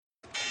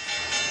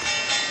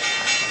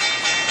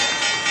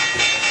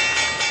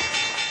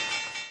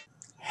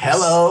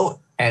Hello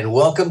and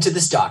welcome to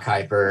the Stock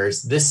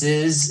Hypers. This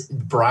is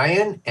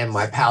Brian and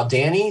my pal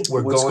Danny.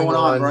 What's going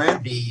on,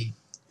 Brian?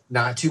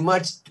 Not too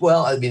much.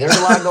 Well, I mean, there's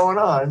a lot going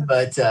on,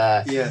 but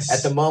Yes.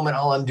 at the moment,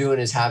 all I'm doing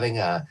is having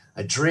a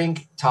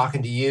drink,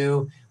 talking to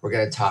you. We're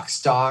going to talk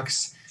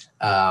stocks,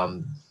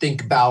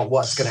 think about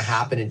what's going to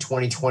happen in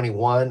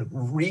 2021,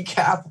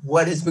 recap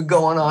what has been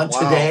going on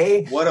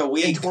today. What a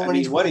week. I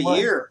mean, what a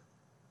year.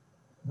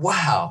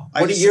 Wow.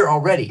 What a year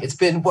already. It's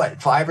been,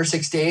 5 or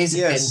 6 days?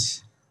 Yes.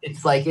 And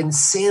it's like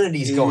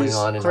insanity's going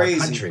on in our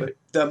country. But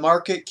the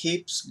market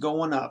keeps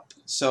going up.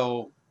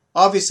 So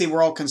obviously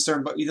we're all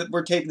concerned, but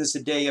we're taping this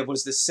a day of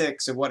was the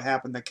 6th of what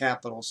happened in the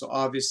Capitol. So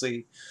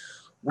obviously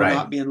we're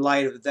not being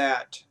light of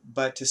that.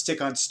 But to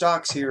stick on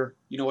stocks here,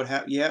 you know what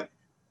happened? Yep.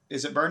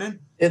 Is it burning?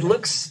 It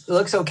looks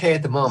okay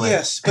at the moment.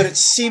 Yes, but it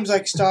seems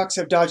like stocks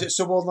have dodged it.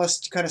 So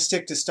let's kind of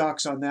stick to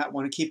stocks on that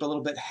one and keep a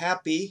little bit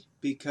happy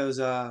because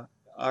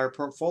our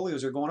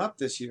portfolios are going up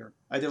this year.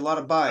 I did a lot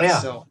of buys,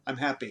 so I'm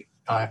happy.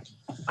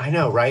 I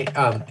know, right?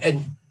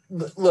 And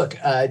look,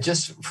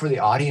 just for the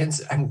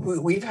audience,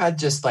 we've had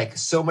just like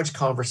so much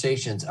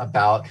conversations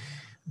about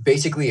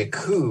basically a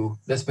coup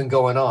that's been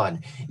going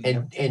on.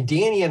 And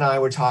Danny and I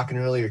were talking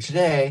earlier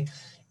today,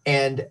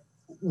 and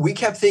we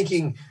kept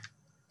thinking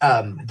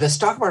the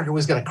stock market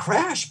was going to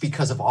crash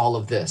because of all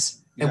of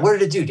this. And what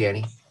did it do,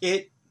 Danny?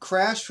 It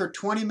crashed for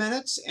 20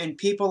 minutes, and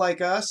people like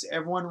us,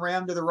 everyone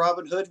ran to the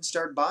Robinhood and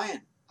started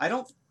buying. I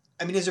think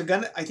it's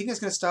going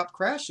to stop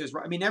crashes.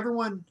 I mean,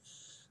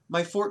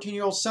 my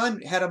 14-year-old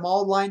son had them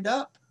all lined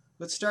up.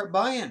 Let's start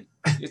buying.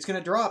 It's going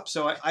to drop.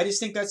 So I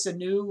just think that's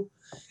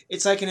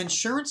it's like an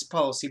insurance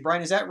policy.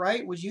 Brian, is that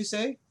right? Would you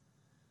say?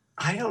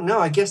 I don't know.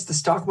 I guess the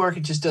stock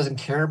market just doesn't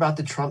care about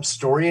the Trump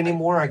story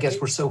anymore. I guess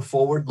we're so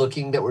forward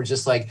looking that we're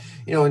just like,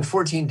 in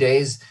 14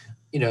 days,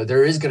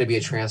 there is going to be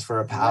a transfer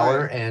of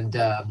power and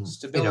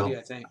stability,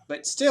 I think.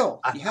 But still,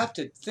 you have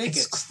to think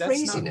it's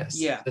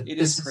craziness. It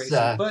is crazy.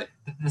 But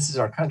this is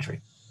our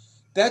country.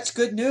 That's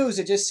good news.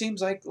 It just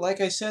seems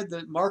like I said,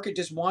 the market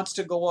just wants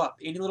to go up.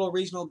 Any little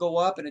reason will go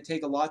up, and it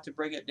take a lot to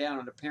bring it down.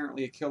 And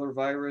apparently, a killer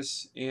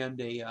virus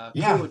and a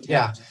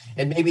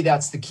and maybe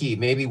that's the key.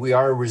 Maybe we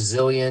are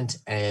resilient,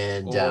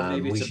 and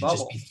we should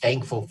just be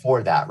thankful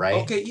for that, right?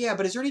 Okay, yeah,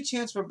 but is there any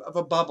chance of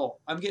a bubble?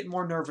 I'm getting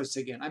more nervous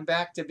again. I'm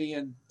back to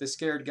being the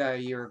scared guy a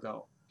year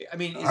ago. I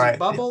mean, is it a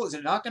bubble? Is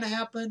it not going to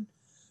happen?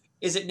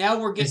 Is it now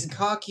we're getting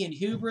cocky and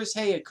hubris?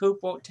 Hey, a coup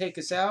won't take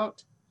us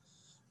out.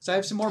 So I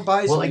have some more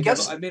buys. Well, I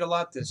guess I've made a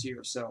lot this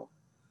year. So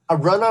a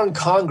run on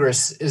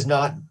Congress is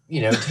not,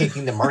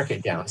 taking the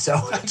market down. So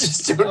I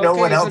just don't know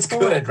what else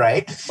could,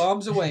 right?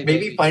 Bombs away.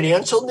 Maybe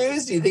financial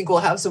news. Do you think we'll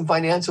have some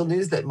financial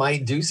news that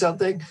might do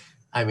something?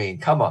 I mean,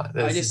 come on.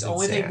 The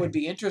only thing would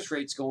be interest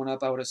rates going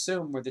up. I would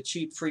assume where the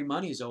cheap free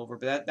money is over,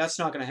 but that's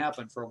not going to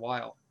happen for a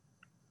while.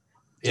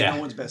 No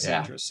one's best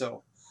interest.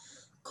 So.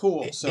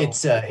 Cool. So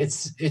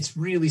it's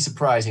really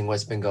surprising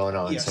what's been going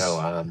on. Yes.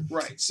 So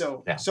right.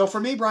 So for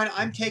me, Brian,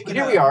 I'm taking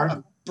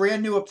a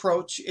brand new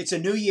approach. It's a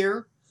new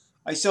year.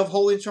 I still have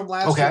holdings from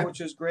last year, which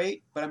was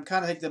great, but I'm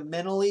kind of like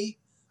mentally,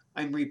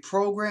 I'm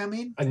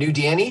reprogramming. A new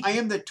Danny? I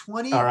am the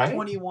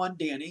 2021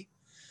 Danny.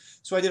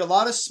 So I did a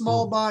lot of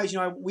small buys.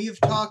 We've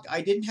talked.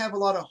 I didn't have a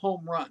lot of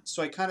home runs,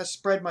 so I kind of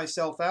spread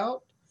myself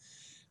out.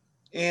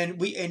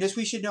 And as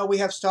we should know, we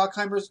have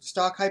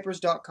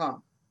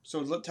stockhypers.com.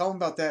 So tell them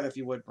about that if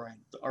you would, Brian,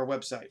 our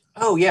website.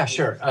 Oh, yeah,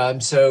 sure.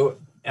 So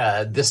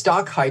the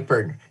Stock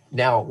Hyper,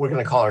 now we're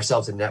going to call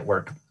ourselves a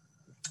network.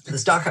 The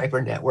Stock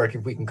Hyper Network,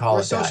 if we can call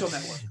it that, social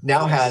network.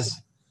 now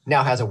has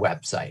a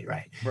website,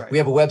 right? We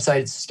have a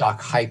website, it's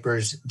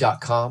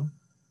stockhypers.com.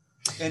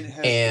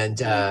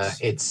 And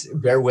it's,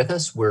 bear with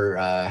us, we're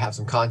have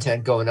some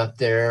content going up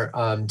there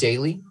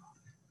daily.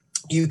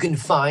 You can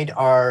find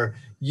our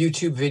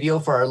YouTube video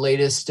for our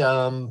latest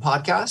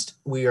podcast.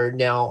 We are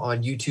now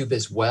on YouTube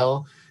as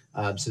well.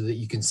 So that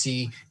you can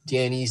see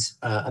Danny's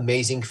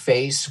amazing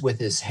face with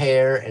his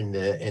hair and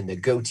the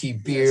goatee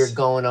beard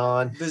going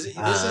on. This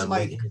is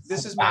my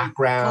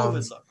background.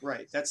 COVID look,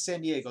 right? That's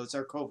San Diego. It's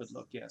our COVID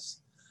look, yes.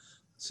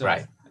 So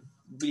right.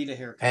 We need a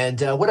haircut. And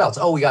what else?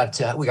 Oh, we got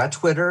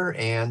Twitter,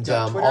 and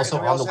also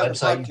on the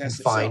website you can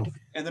find.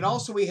 And then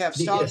also we have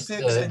stock picks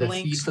and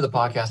links for the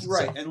podcast,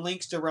 right? And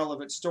links to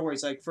relevant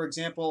stories. Like for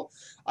example,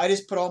 I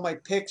just put all my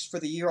picks for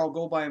the year. I'll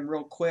go by them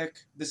real quick.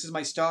 This is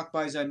my stock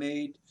buys I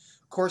made.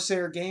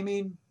 Corsair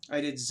Gaming,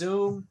 I did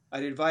Zoom, I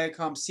did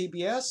Viacom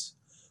CBS,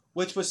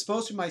 which was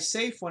supposed to be my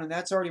safe one, and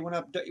that's already went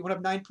up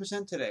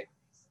 9% today.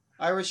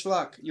 Irish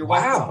Luck, you're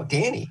welcome. Wow,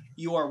 Danny.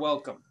 You are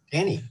welcome.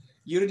 Danny.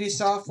 Unity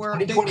Software.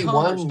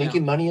 2021,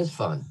 making money is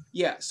fun.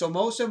 Yeah, so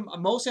most of them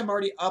are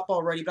already up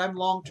already, but I'm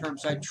long term,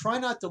 so I try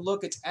not to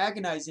look. It's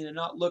agonizing to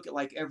not look at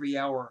like every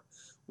hour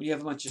when you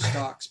have a bunch of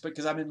stocks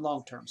because I'm in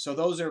long term. So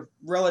those are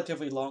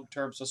relatively long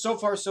term. So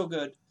far so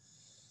good.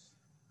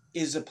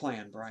 Is a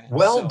plan, Brian.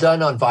 Well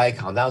done on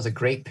Viacom. That was a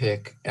great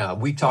pick.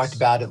 We talked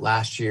about it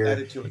last year,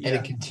 and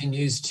it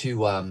continues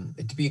to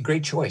be a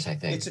great choice, I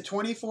think. It's a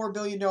 $24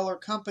 billion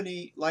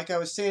company. Like I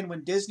was saying,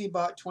 when Disney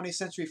bought 20th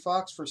Century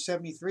Fox for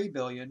 $73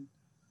 billion,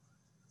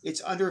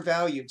 It's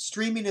undervalued.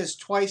 Streaming is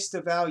twice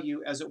the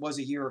value as it was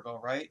a year ago,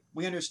 right?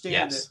 We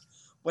understand that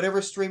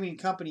whatever streaming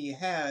company you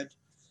had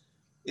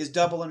is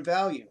double in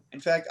value. In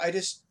fact, I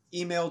just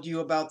emailed you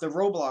about the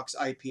Roblox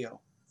IPO.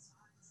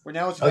 Where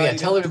now it's valued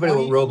tell everybody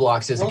what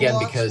Roblox is again,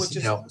 because which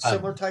is a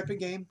similar type of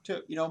game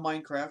to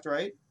Minecraft,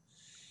 right?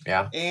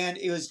 Yeah. And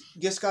it was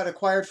just got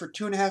acquired for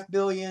 $2.5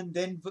 billion,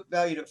 then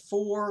valued at $4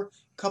 billion.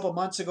 A couple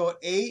months ago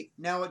at $8 billion.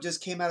 Now it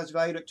just came out as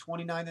valued at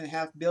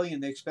 $29.5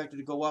 billion. They expected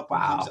to go up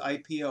when it comes to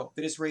IPO.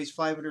 They just raised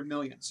 $500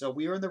 million. So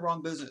we are in the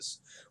wrong business.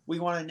 We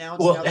want to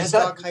announce now the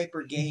Stock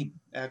Hyper game.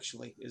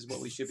 Actually, is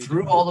what we should be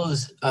doing. Through all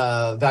those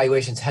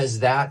valuations, has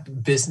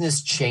that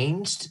business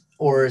changed,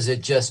 or is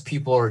it just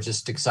people are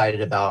just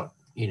excited about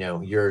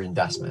your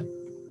investment?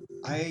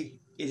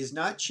 It has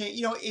not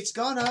changed. It's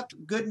gone up.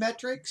 Good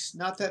metrics.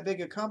 Not that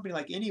big a company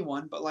like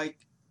anyone, but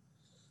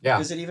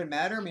does it even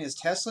matter? I mean, has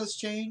Tesla's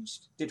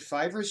changed? Did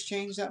Fiverr's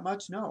change that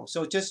much? No.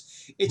 So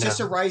it's just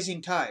a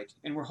rising tide,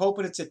 and we're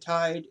hoping it's a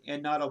tide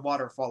and not a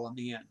waterfall in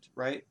the end,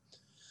 right?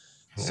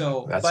 Yeah,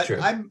 so, that's true.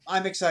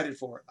 I'm excited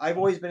for it. I've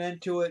always been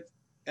into it.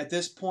 At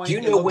this point, do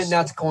you know when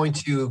that's going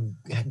to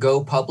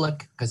go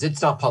public? Because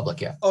it's not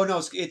public yet. Oh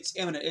no, it's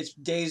imminent. It's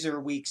days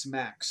or weeks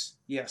max.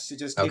 Yes, it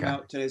just came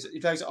out today.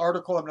 In fact, it's an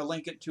article. I'm going to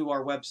link it to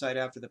our website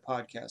after the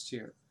podcast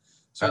here.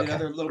 So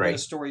another little bit of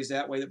stories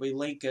that way that we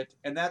link it,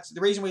 and that's the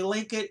reason we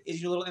link it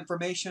is a little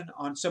information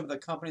on some of the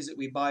companies that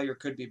we buy or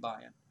could be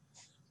buying,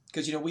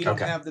 because we don't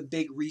have the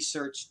big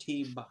research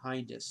team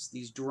behind us.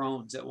 These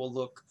drones that will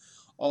look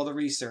all the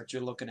research.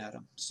 You're looking at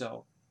them,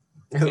 so.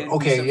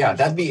 Okay, yeah,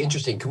 that'd be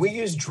interesting. Can we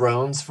use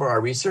drones for our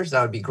research?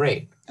 That would be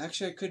great.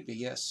 Actually, it could be,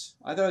 yes.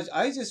 I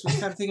just was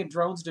kind of thinking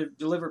drones to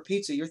deliver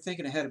pizza. You're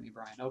thinking ahead of me,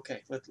 Brian.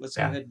 Okay, let's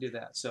go ahead and do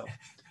that. So,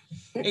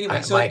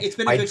 anyway, it's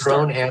been a good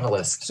drone start.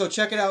 Analyst. So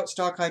check it out,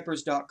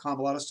 stockhypers.com.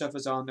 A lot of stuff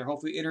is on there.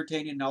 Hopefully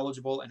entertaining,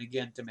 knowledgeable, and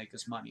again, to make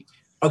us money.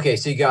 Okay,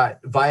 so you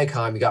got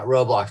Viacom, you got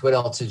Roblox. What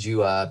else did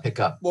you pick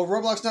up? Well,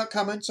 Roblox not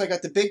coming. So I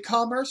got the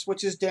BigCommerce,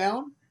 which is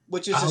down,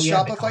 which is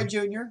Shopify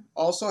Junior.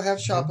 Also have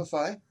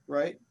Shopify,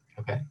 right?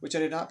 Okay. Which I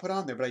did not put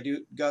on there, but I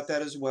got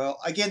that as well.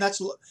 Again, I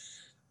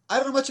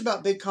don't know much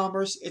about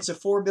BigCommerce. It's a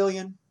 $4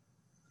 billion,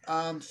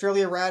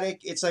 fairly erratic.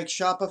 It's like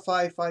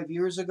Shopify 5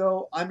 years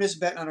ago. I'm just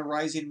betting on a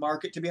rising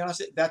market. To be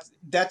honest,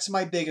 that's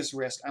my biggest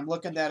risk. I'm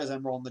looking at that as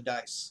I'm rolling the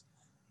dice,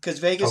 because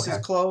Vegas is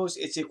closed.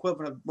 It's the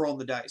equivalent of rolling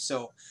the dice.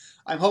 So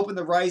I'm hoping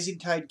the rising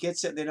tide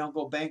gets it. They don't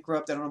go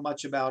bankrupt. I don't know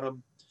much about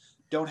them.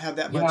 Don't have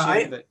that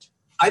much of it.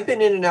 I've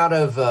been in and out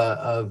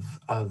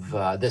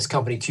of this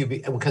company too,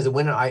 because it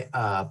went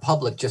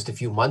public just a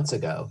few months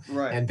ago.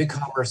 Right. And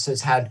BigCommerce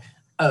has had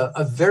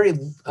a very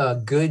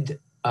good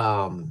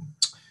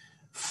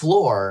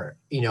floor,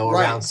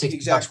 around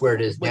 $60 where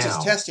it is now. Which is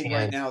testing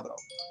right now, though.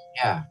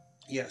 Yeah.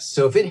 Yes.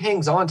 So if it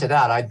hangs on to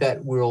that, I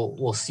bet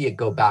we'll see it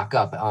go back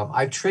up.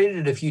 I've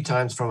traded it a few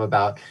times from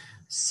about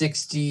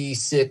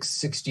 66,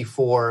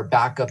 64,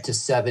 back up to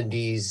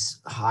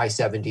 70s, high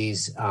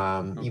 70s,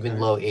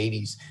 even low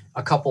 80s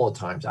a couple of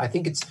times. I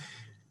think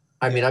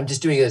I'm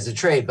just doing it as a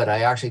trade, but I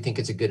actually think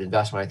it's a good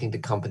investment. I think the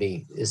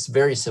company is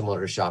very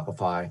similar to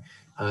Shopify,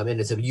 and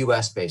it's a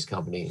US-based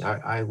company.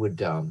 I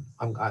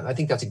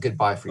think that's a good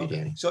buy for you,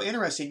 Danny. So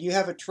interesting. You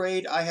have a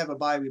trade, I have a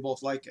buy. We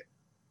both like it.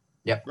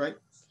 Yep. Right?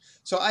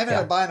 So I haven't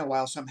had a buy in a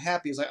while, so I'm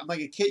happy. I'm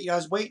like a kid. I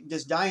was waiting,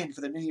 just dying for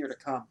the new year to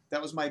come.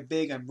 That was my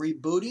I'm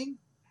rebooting.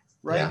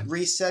 Right? Yeah.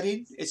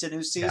 Resetting. It's a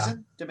new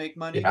season to make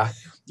money. Yeah.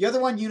 The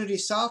other one, Unity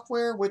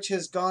Software, which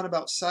has gone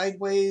about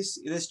sideways.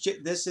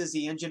 This is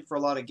the engine for a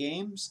lot of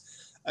games.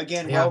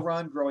 Again,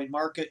 well-run, growing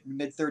market,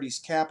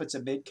 mid-30s cap. It's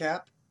a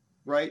mid-cap,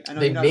 right? I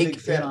know you're not a big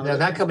fan on it.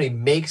 That company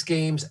makes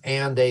games,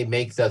 and they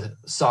make the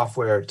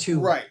software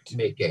to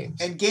make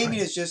games. And gaming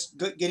is just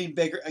getting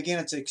bigger. Again,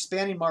 it's an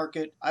expanding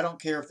market. I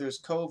don't care if there's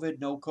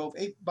COVID, no COVID.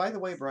 Hey, by the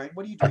way, Brian,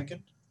 what are you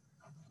drinking?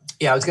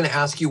 Yeah, I was going to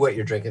ask you what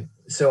you're drinking.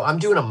 So I'm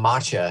doing a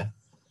matcha.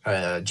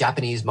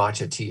 Japanese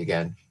matcha tea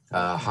again,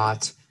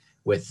 hot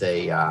with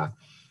a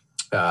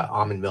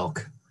almond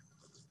milk.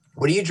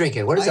 What are you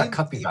drinking? What is that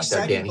cup you got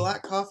there, Danny?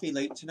 Black coffee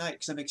late tonight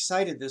because I'm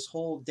excited. This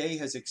whole day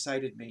has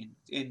excited me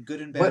in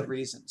good and bad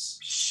reasons.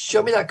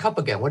 Show me that cup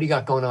again. What do you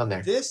got going on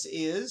there? This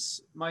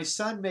is my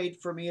son made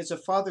for me as a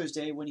Father's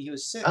Day when he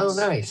was 6. Oh,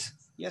 nice.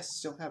 Yes,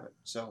 still have it.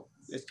 So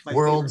it's my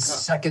world's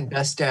second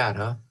best dad,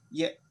 huh?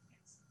 Yeah.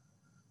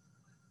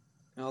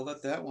 I'll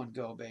let that one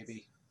go,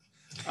 baby.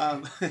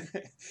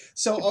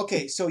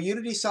 So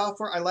Unity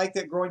Software, I like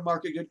that, growing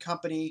market, good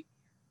company,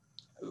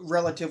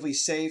 relatively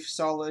safe,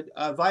 solid.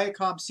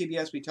 Viacom,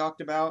 CBS, we talked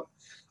about.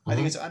 I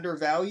think it's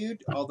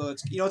undervalued, although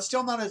it's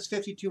still not at its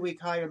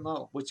 52-week high and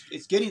low, which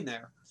it's getting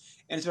there,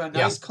 and it's been a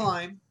nice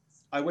climb.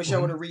 I wish I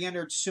would have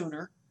re-entered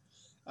sooner.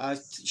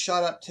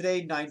 Shot up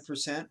today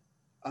 9%.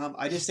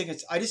 I just think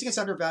it's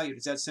undervalued.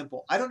 It's that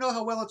simple. I don't know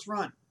how well it's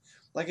run.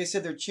 Like I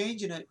said, they're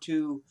changing it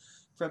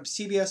from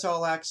CBS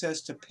All Access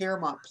to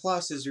Paramount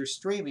Plus as their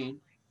streaming.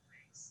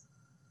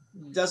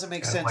 Doesn't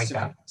make sense to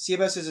me.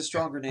 CBS is a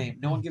stronger name.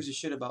 No one gives a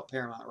shit about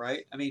Paramount,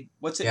 right? I mean,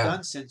 what's it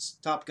done since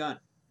Top Gun?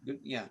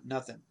 Yeah,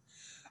 nothing.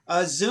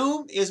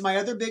 Zoom is my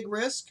other big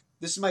risk.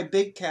 This is my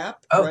big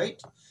cap, Oh. right?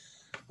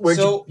 Where'd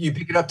you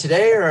pick it up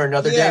today or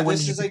another day? Yeah, When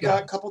this did is you I pick it got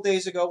up? a couple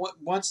days ago.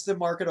 Once the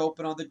market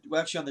opened on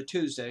the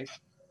Tuesday.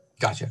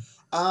 Gotcha.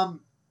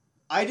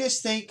 I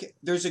just think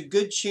there's a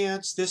good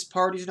chance this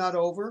party's not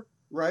over,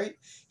 right?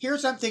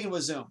 Here's what I'm thinking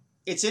with Zoom.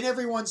 It's in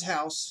everyone's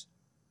house.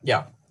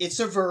 Yeah. It's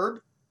a verb,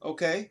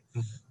 okay?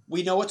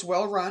 We know it's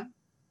well run.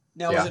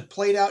 Now, as Yeah. it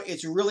played out,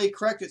 it's really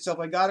corrected itself.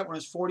 I got it when it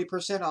was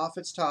 40% off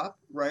its top,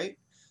 right?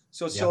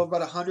 So it's still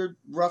about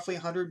roughly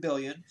 100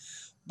 billion.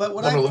 But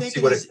what I'm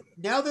thinking is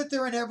now that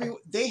they're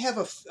they have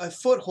a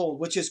foothold,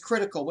 which is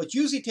critical, which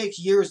usually takes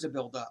years to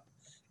build up.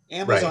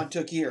 Amazon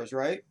took years,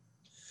 right?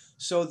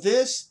 So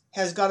this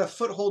has got a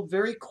foothold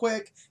very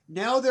quick.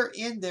 Now they're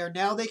in there.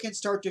 Now they can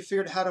start to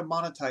figure out how to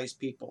monetize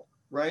people,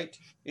 right?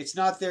 It's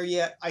not there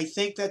yet. I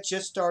think that's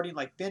just starting,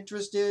 like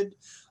Pinterest did,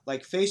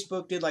 like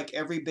Facebook did, like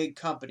every big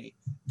company.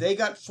 They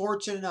got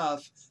fortunate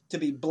enough to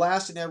be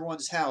blasting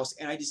everyone's house,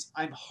 and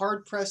I'm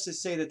hard pressed to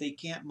say that they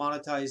can't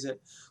monetize it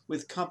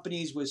with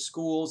companies, with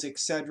schools,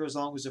 etc., as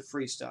long as the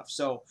free stuff.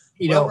 So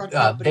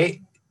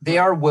they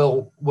are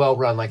well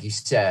run, like you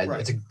said. Right.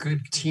 It's a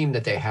good team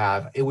that they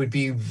have. It would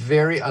be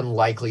very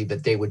unlikely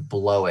that they would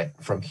blow it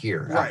from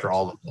here after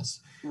all of this.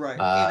 Right.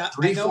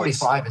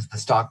 345 is the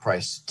stock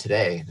price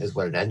today, is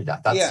what it ended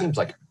up. That seems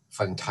like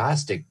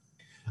fantastic.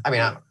 I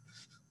mean,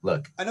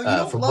 look,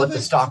 from what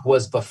the stock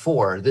was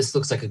before, this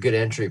looks like a good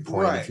entry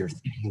point if you're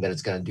thinking that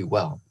it's going to do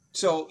well.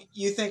 So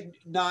you think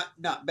not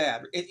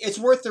bad. It's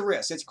worth the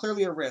risk. It's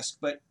clearly a risk,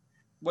 but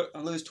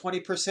I lose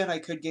 20%, I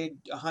could gain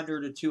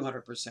 100 to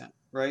 200%,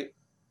 right?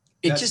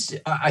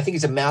 I think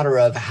it's a matter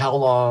of how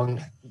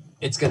long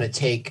it's going to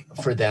take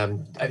for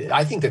them.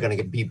 I think they're going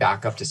to be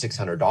back up to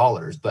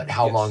 $600, but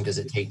how long does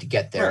it take to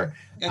get there?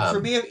 Right. And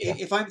for me,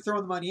 if I'm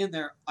throwing the money in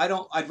there,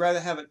 I'd rather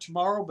have it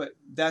tomorrow, but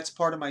that's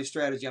part of my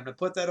strategy. I'm going to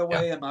put that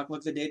away. Yeah. I'm not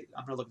going to look at the data.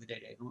 I'm going to look at the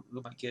data. Who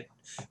am I kidding?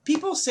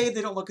 People say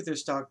they don't look at their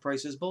stock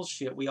prices.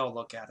 Bullshit. We all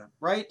look at them,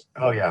 right?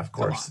 Oh yeah, of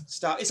course.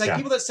 Stop. It's like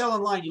people that sell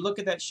online. You look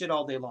at that shit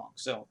all day long.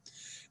 So.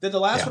 Then the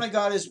last one I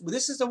got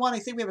this is the one I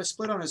think we have a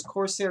split on, is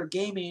Corsair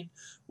Gaming,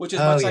 which is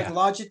much like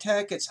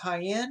Logitech. It's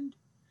high end.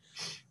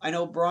 I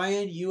know,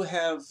 Brian, you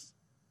have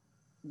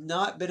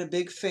not been a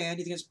big fan.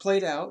 You think it's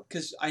played out,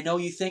 because I know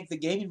you think the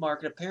gaming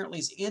market apparently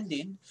is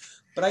ending.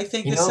 But I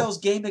think this sells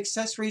game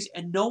accessories,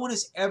 and no one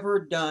has ever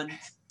done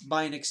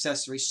buying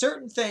accessories.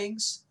 Certain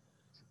things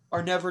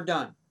are never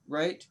done,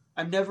 right?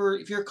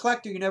 If you're a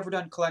collector, you're never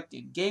done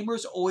collecting.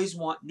 Gamers always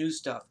want new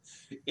stuff.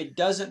 It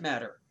doesn't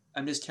matter.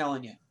 I'm just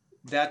telling you.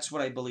 That's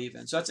what I believe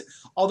in. So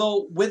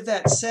although with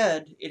that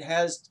said, it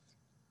has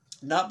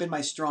not been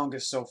my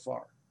strongest so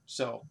far.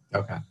 So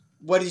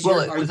what is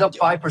it was up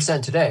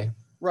 5% today.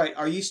 Right.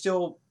 Are you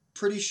still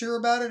pretty sure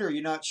about it, or are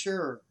you not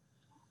sure?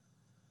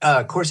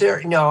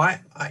 Corsair, no,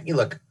 I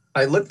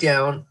look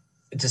down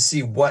to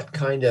see what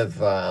kind of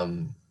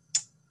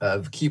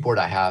keyboard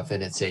I have,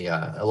 and it's a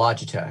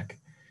Logitech,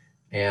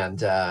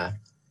 and I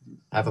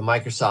have a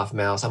Microsoft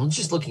mouse. I'm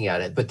just looking at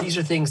it, but these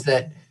are things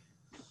that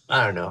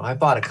I don't know. I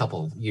bought a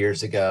couple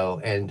years ago,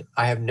 and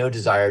I have no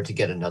desire to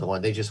get another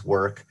one. They just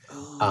work.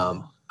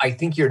 I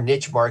think your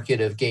niche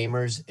market of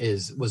gamers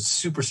was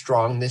super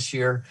strong this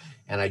year,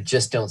 and I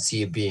just don't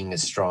see it being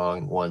as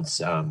strong once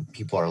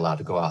people are allowed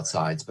to go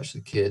outside,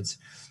 especially kids.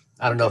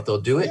 I don't know if they'll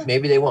do it. Yeah.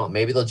 Maybe they won't.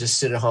 Maybe they'll just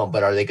sit at home.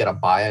 But are they going to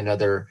buy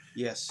another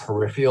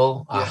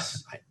peripheral?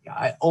 Yes.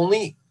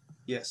 Only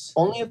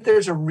if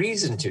there's a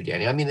reason to,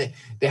 Danny. I mean,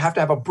 they have to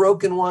have a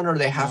broken one, or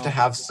they have to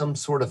have some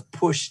sort of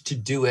push to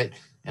do it.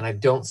 And I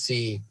don't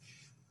see.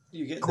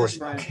 You're getting this,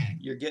 Brian.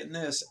 You're getting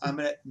this.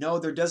 No,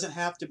 there doesn't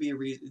have to be a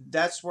reason.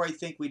 That's where I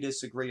think we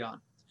disagree on.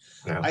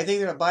 Yeah. I think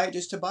they're going to buy it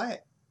just to buy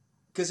it,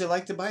 because they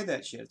like to buy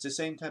that shit. It's the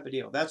same type of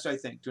deal. That's what I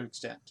think, to an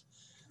extent.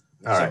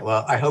 All right.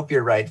 Well, I hope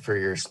you're right for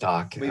your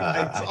stock.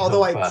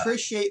 Although I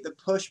appreciate the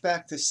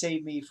pushback to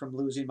save me from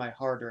losing my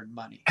hard-earned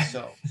money.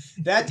 So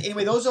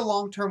anyway, those are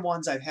long-term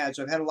ones I've had.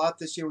 So I've had a lot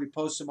this year. We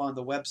post them on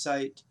the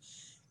website.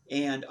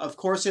 And of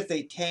course, if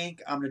they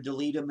tank, I'm going to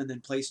delete them and then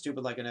play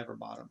stupid like I never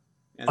bought them.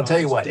 I'll tell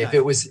you what, if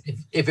it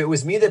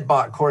was me that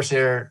bought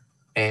Corsair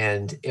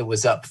and it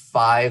was up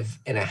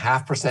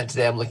 5.5%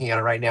 today, I'm looking at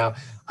it right now,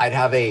 I'd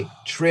have a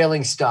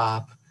trailing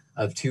stop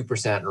of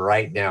 2%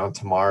 right now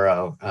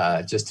tomorrow,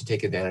 just to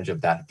take advantage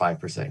of that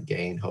 5%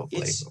 gain.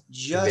 Hopefully, it's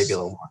just maybe a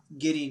little more.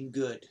 Getting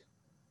good.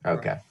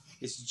 Okay, right?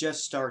 It's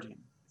just starting.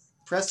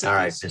 All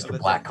right, Mr.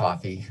 Black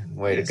Coffee,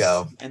 way to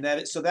go.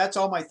 And so that's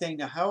all my thing.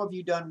 Now, how have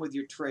you done with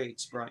your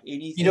trades, Brian?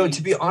 Anything?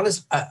 To be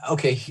honest,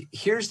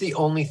 here's the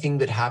only thing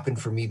that happened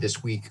for me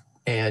this week,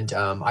 and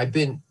I've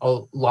been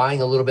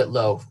lying a little bit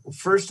low.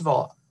 First of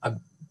all, I'm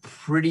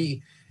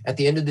pretty at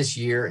the end of this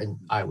year, and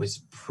I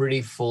was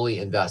pretty fully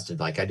invested.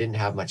 Like, I didn't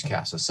have much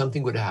cash, so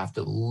something would have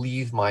to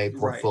leave my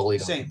portfolio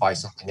to buy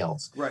something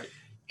else. Right.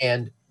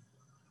 And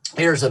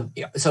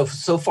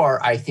so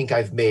far I think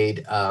I've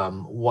made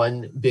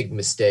one big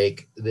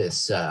mistake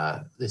this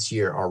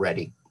year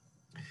already,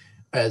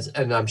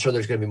 and I'm sure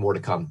there's going to be more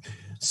to come.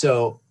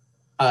 So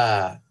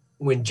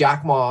when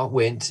Jack Ma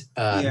went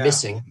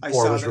missing,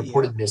 or was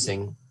reported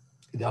missing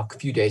a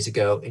few days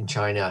ago in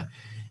China,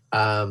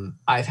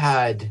 I've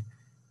had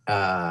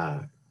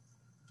Alibaba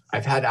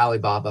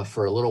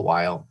for a little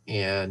while,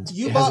 and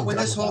you bought when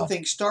this whole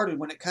thing started,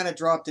 when it kind of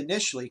dropped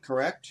initially,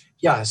 correct?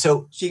 Yeah.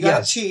 So you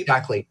got it cheap,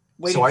 exactly.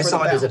 So I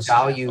saw it as a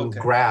value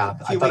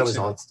grab. I thought it was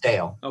on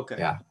sale. Okay.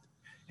 Yeah,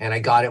 and I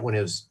got it when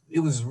it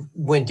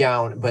went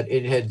down, but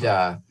it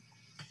had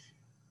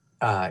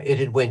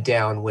went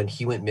down when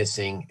he went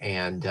missing,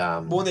 and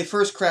when they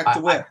first cracked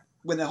the whip.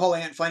 When the whole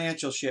Ant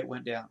Financial shit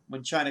went down,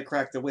 when China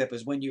cracked the whip,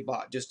 is when you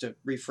bought, just to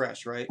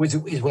refresh, right?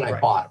 Is when I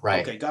bought,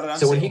 right? Okay, got it on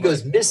So sale, when he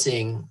goes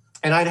missing,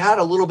 and I'd had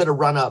a little bit of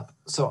run up,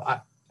 so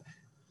I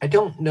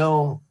don't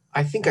know.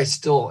 I think I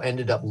still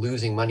ended up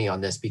losing money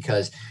on this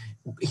because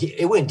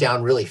it went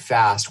down really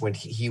fast when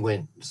he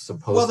went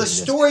supposedly. Well, the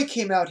story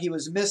came out he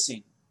was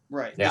missing,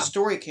 right? Yeah. The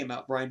story came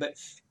out, Brian, but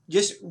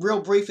just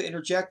real brief to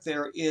interject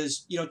there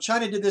is,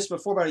 China did this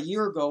before about a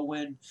year ago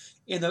when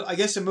I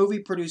guess the movie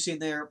producing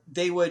there,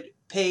 they would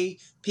pay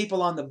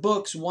people on the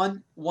books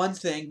one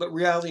thing, but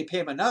reality pay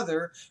them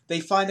another. They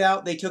find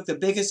out they took the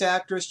biggest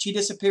actress. She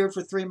disappeared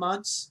for 3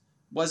 months,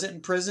 wasn't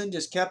in prison,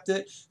 just kept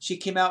it. She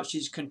came out,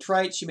 she's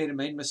contrite, she made a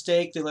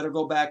mistake. They let her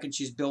go back and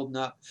she's building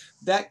up.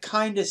 That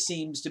kind of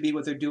seems to be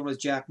what they're doing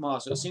with Jack Ma.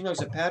 So it seems like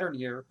there's a pattern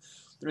here.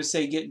 They're going to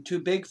say, getting too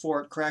big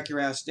for it, crack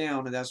your ass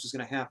down, and that's what's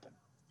going to happen.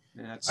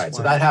 All right,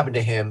 so that happened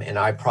to him, and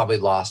I probably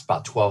lost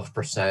about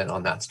 12%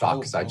 on that stock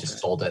because I just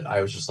sold it.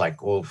 I was just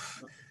like,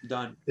 "Oof,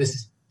 done.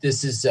 This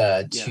is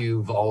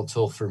too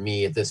volatile for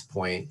me at this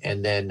point."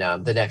 And then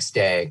the next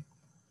day,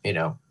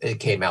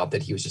 it came out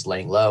that he was just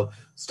laying low.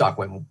 Stock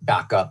went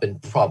back up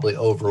and probably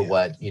over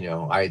what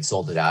I had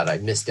sold it at. I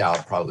missed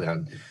out probably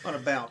on a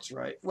bounce,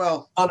 right?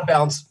 Well, on a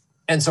bounce,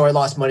 and so I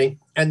lost money.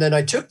 And then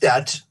I took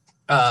that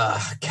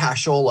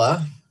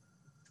cashola.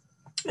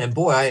 And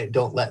boy, I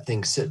don't let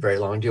things sit very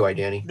long, do I,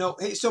 Danny? No.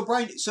 Hey, so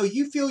Brian, so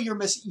you feel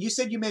you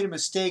said you made a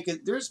mistake.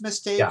 There's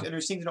mistakes, and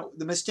there seems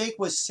the mistake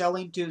was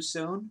selling too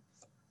soon.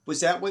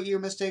 Was that what your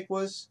mistake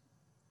was?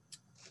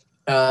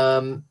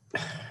 Or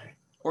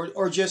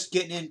just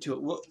getting into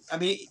it. Well, I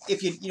mean,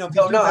 if you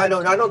no, I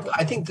don't.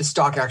 I think the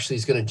stock actually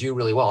is going to do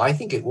really well. I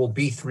think it will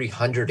be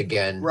 300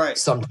 again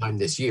sometime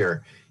this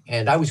year.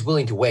 And I was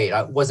willing to wait.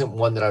 I wasn't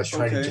one that I was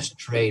trying to just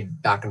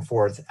trade back and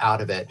forth out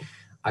of it.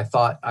 I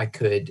thought I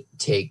could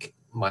take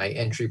my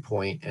entry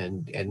point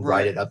and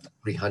ride it up to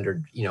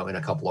 300, in a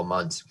couple of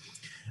months.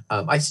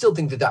 I still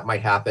think that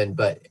might happen,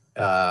 but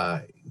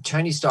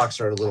Chinese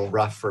stocks are a little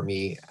rough for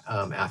me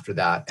after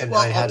that. And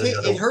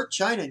it hurt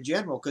China in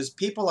general because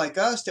people like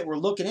us that were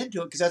looking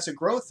into it, because that's a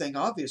growth thing,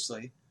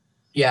 obviously.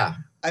 Yeah.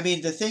 I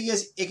mean, the thing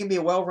is, it can be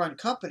a well-run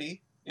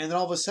company, and then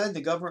all of a sudden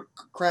the government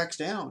cracks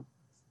down.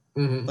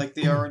 Mm-hmm. Like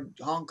they are in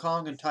Hong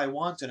Kong, and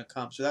Taiwan's going to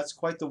come. So that's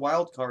quite the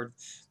wild card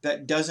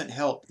that doesn't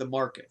help the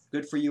market.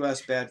 Good for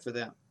U.S., bad for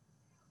them.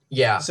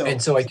 Yeah. So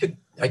I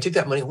took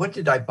that money. What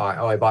did I buy?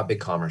 Oh, I bought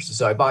BigCommerce.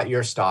 So I bought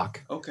your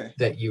stock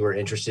that you were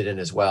interested in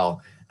as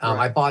well.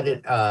 I bought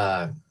it.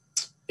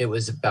 It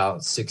was about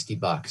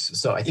 $60.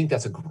 So I think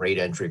that's a great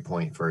entry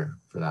point for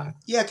that.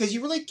 Yeah, because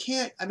you really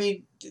can't. I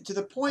mean, to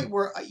the point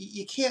where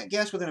you can't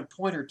guess within a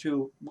point or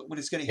two when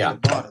it's going to hit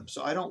the bottom.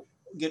 So I don't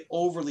get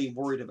overly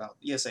worried about.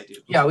 Yes, I do.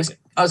 Yeah, I was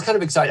kind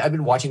of excited. I've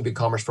been watching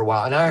BigCommerce for a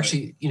while, and I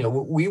actually,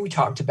 we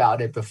talked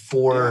about it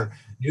before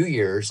New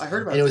Year's. I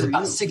heard about it. And it was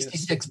about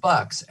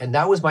 $66, and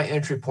that was my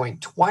entry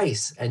point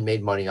twice, and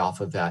made money off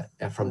of that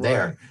from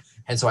there.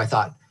 And so I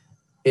thought,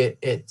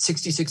 at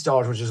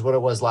 $66, which is what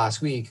it was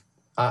last week,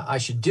 I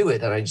should do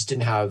it, and I just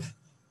didn't have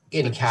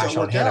any cash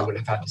on hand. I would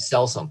have had to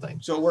sell something.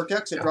 So it worked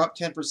out because it dropped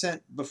 10%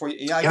 before you.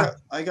 Yeah,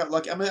 I got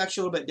lucky. I'm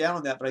actually a little bit down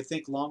on that, but I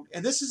think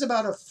and this is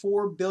about a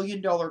 $4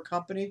 billion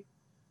company,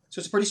 so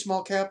it's a pretty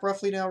small cap,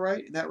 roughly now,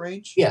 right in that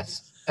range.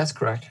 Yes, that's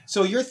correct.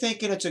 So you're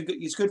thinking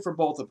it's good for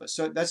both of us.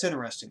 So that's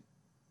interesting.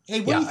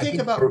 Hey, what do you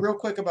think real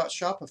quick about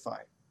Shopify?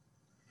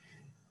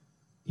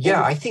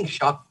 Yeah, I think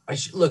I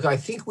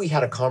think we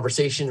had a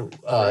conversation,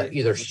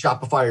 either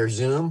Shopify or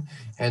Zoom,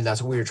 and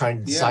that's what we were trying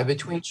to decide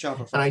between.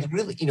 Shopify. And I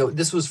really,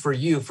 this was for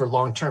you for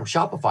long term.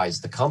 Shopify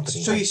is the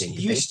company. So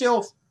you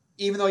still,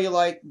 even though you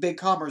like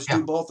BigCommerce,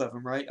 do both of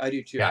them, right? I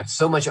do too. Yeah,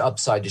 so much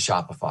upside to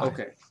Shopify.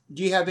 Okay.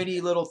 Do you have any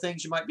little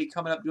things you might be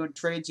coming up doing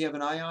trades you have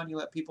an eye on? You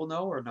let people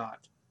know or not?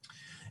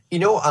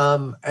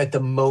 At the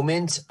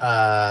moment,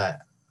 I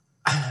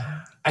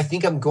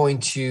think I'm going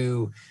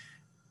to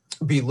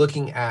be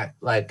looking at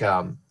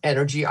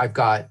energy. I've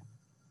got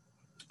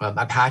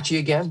Apache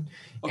again.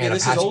 Okay,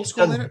 this is old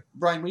school.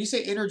 Brian, when you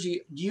say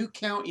energy, do you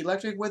count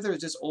electric with it, or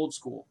is this old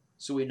school?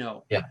 So we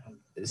know. Yeah.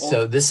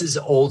 So this is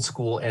old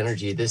school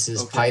energy. This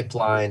is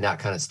pipeline, that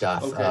kind of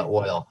stuff,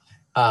 oil.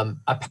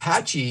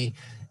 Apache,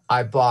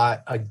 I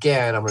bought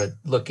again. I'm going to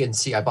look and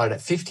see. I bought it at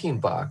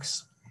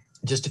 $15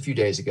 just a few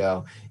days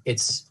ago.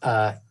 It's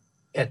at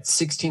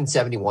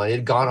 1671. It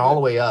had gone all the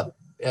way up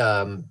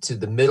to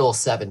the middle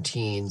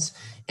 17s.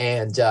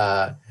 And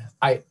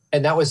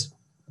that was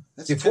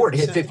before it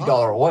hit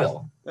 $50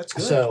 oil. That's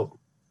good. So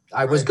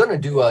I was going to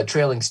do a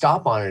trailing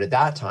stop on it at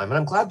that time, and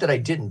I'm glad that I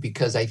didn't,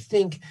 because I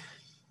think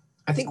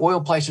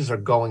oil prices are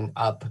going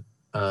up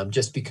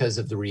just because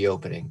of the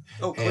reopening.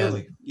 Oh,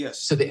 clearly, and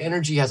yes. So the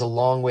energy has a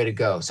long way to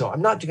go. So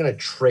I'm not going to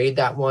trade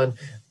that one.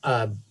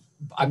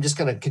 I'm just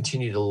going to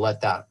continue to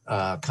let that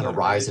kind of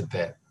rise a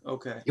bit.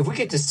 Okay. If we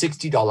get to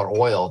 $60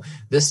 oil,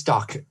 this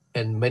stock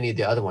and many of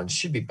the other ones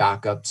should be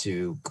back up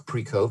to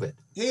pre-COVID.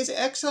 Hey, is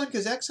Exxon,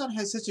 because Exxon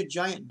has such a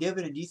giant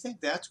dividend, do you think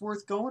that's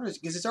worth going?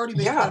 Because it's already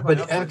been kind of but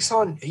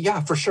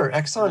Exxon, for sure.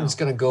 Exxon is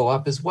going to go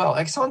up as well.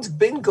 Exxon's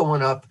been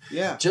going up,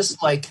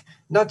 just like,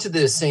 not to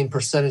the same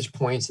percentage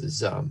points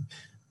as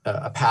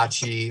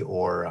Apache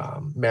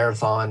or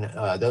Marathon,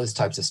 those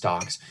types of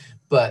stocks.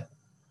 But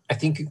I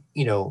think,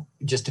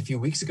 just a few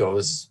weeks ago, it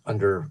was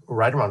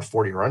right around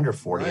 40 or under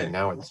 40, and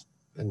now it's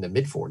in the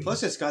mid 40s.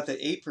 Plus, it's got that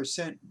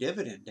 8%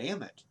 dividend.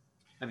 Damn it.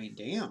 I mean,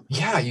 damn.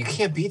 Yeah, you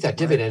can't beat that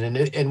dividend.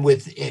 And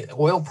with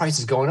oil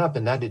prices going up,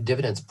 and that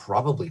dividend's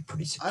probably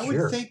pretty secure. I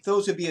would think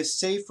those would be a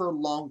safer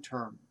long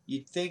term.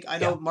 You'd think, I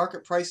know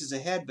market price is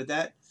ahead, but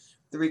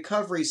the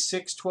recovery is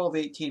 6, 12,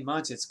 18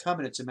 months. It's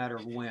coming. It's a matter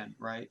of when,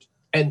 right?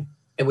 And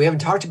we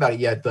haven't talked about it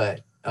yet,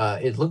 but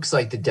it looks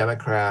like the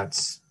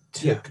Democrats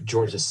took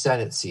Georgia's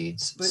Senate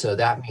seats. But so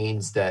that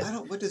means that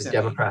what does that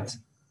Democrats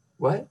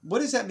mean? What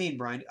does that mean,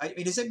 Brian? I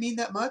mean, does it mean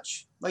that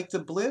much? Like the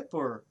blip,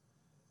 or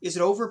is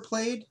it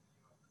overplayed?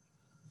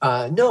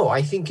 No,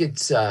 I think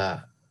it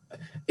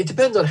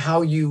depends on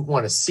how you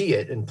want to see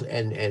it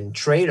and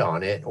trade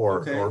on it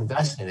or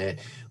invest in it.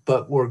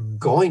 But we're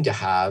going to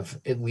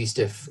have, at least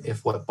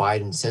if what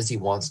Biden says he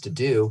wants to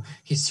do,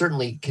 he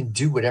certainly can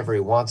do whatever he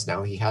wants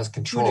now. He has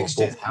control of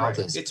both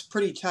houses. It's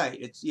pretty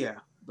tight.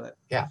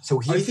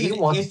 So if he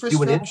wants to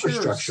do an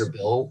infrastructure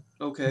bill,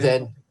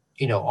 then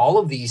all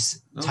of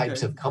these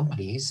types of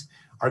companies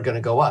are going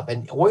to go up,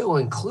 and oil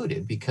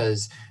included,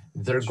 because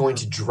they're going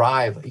to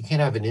drive. You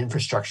can't have an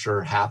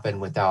infrastructure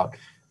happen without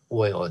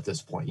oil at this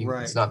point.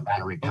 It's not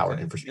battery powered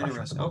infrastructure.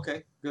 Interesting.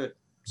 Okay, good.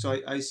 So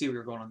I see where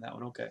you're going on that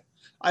one. Okay,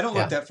 I don't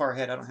look that far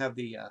ahead. I don't have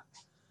the,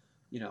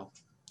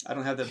 I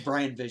don't have the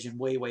Brian vision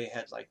way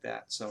ahead like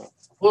that. So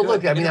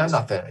look, I mean, I'm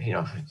not that.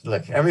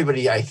 Look,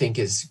 everybody I think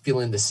is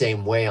feeling the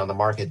same way on the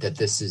market, that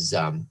this is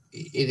it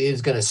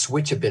is going to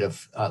switch a bit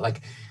of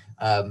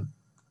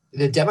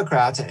the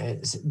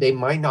Democrats. They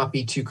might not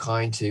be too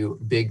kind to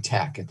big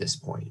tech at this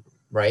point.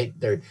 Right,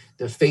 the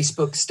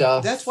Facebook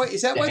stuff. That's why.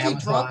 Is that why they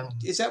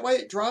dropped? Is that why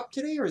it dropped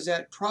today, or is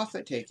that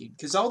profit taking?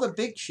 Because all the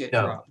big shit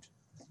dropped.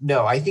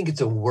 No, I think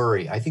it's a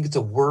worry. I think it's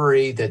a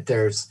worry that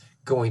there's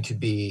going to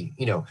be,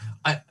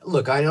 I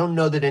don't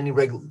know that any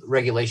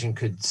regulation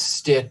could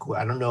stick.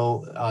 I don't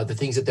know the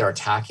things that they're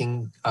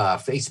attacking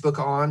Facebook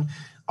on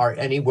are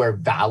anywhere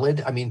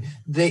valid. I mean,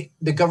 the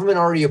government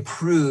already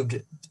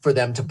approved for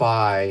them to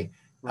buy.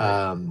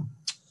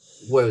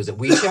 What was it,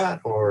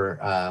 WeChat or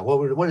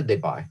what did they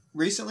buy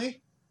recently?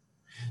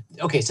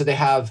 Okay, so they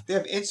have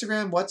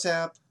Instagram,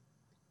 WhatsApp,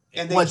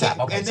 and they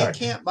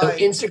can't buy. So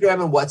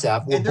Instagram and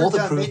WhatsApp were both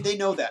approved. They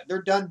know that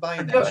they're done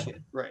buying that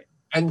shit, right?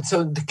 And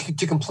so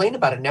to complain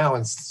about it now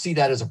and see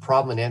that as a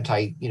problem and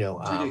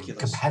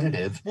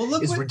competitive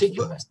is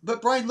ridiculous.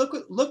 But Brian, look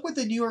what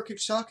the New York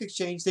Stock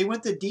Exchange. They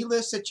went to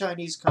delist the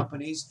Chinese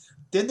companies,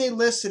 then they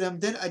listed them,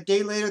 then a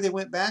day later they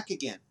went back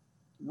again.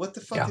 What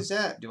the fuck is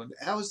that doing?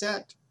 How is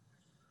that?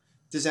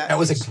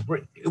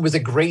 It was a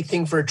great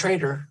thing for a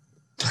trader.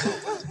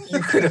 You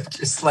could have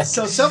just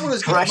so someone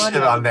was crushed money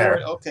it on there.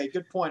 Board. Okay,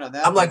 good point on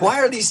that. I'm like, why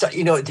are these?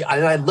 And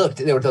I looked.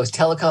 There were those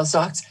telecom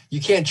stocks. You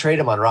can't trade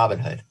them on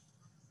Robinhood.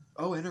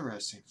 Oh,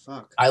 interesting.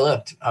 Fuck. I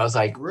looked. I was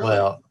like,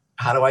 well,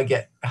 how do I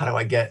get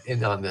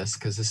in on this?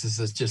 Because this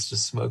is just a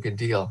smoking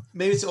deal.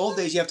 Maybe it's old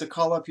days. You have to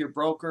call up your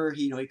broker.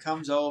 He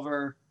comes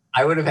over.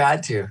 I would have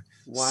had to.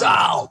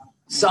 Wow.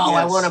 Saul,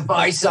 yes. I want to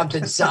buy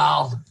something,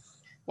 Saul.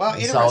 Wow,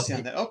 interesting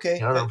on that. Okay. I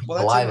don't know if he's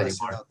alive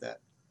interesting anymore. About that.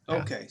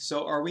 Okay,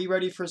 so are we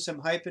ready for some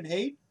hype and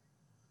hate?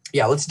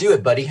 Yeah, let's do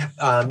it, buddy.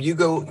 You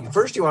go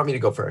first. You want me to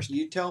go first?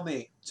 You tell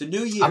me. It's a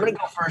new year. I'm going to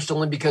go first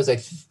only because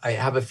I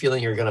have a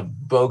feeling you're going to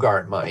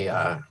bogart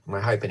my my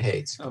hype and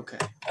hates. Okay.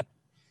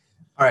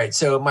 All right.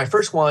 So my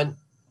first one,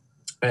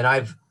 and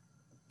I've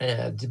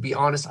to be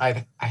honest,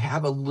 I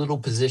have a little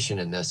position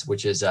in this,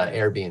 which is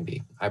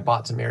Airbnb. I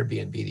bought some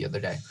Airbnb the other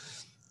day.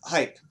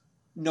 Hype.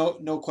 No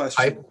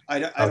question. Hype? I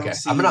don't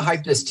see. I'm going to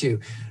hype this too.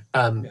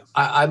 I'm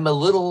a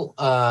little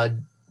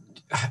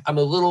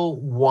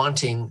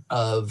wanting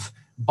of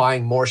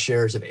buying more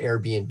shares of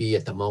Airbnb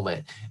at the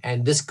moment.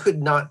 And this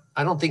could not,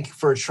 I don't think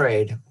for a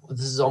trade,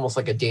 this is almost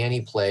like a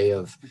Danny play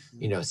of,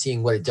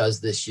 seeing what it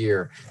does this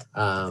year.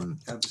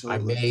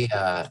 Absolutely.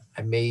 I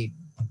may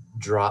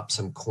drop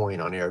some coin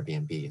on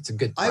Airbnb. It's a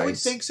good price. I would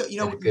think so.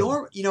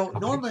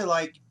 Normally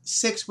like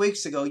 6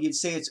 weeks ago, you'd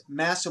say it's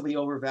massively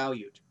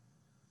overvalued,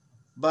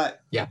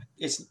 but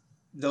it's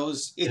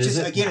just,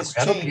 again, it's changed.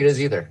 I don't think it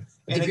is either.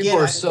 I think people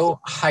are so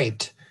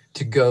hyped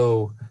to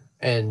go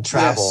and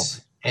travel.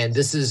 Yes. And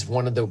this is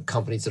one of the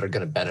companies that are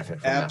going to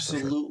benefit from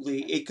Absolutely.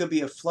 that. Sure. It could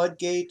be a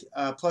floodgate.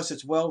 Plus,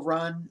 it's well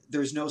run.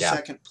 There's no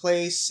second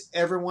place.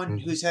 Everyone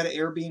who's had an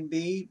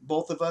Airbnb,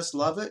 both of us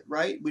love it,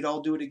 right? We'd all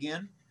do it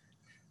again.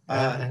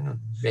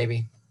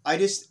 Maybe. I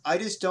just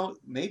don't.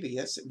 Maybe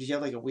yes. Did you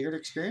have like a weird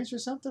experience or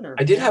something? Or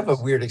I did have a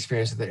weird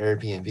experience with the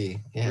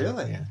Airbnb. Yeah,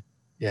 really?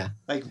 Yeah.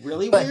 Like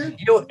really But weird.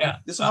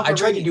 I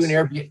tried to do an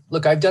Airbnb.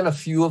 Look, I've done a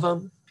few of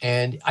them,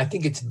 and I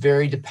think it's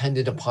very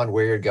dependent upon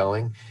where you're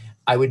going.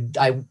 I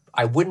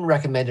wouldn't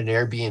recommend an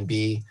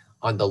Airbnb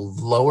on the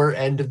lower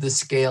end of the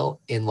scale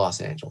in Los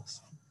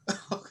Angeles.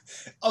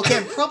 Okay,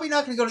 I'm probably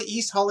not going to go to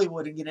East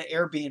Hollywood and get an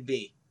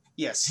Airbnb.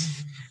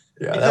 Yes.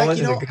 Yeah, in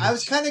fact, I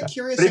was kind of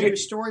curious on your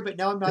story, but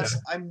now I'm not.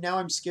 Yeah.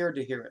 I'm scared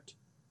to hear it.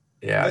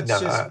 Yeah,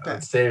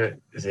 let's save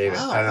it. Save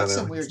wow, it. I don't that's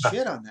know. some weird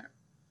shit on there.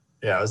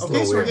 Yeah, it was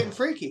okay, so we're getting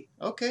freaky.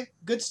 Okay,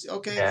 good.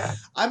 Okay, yeah.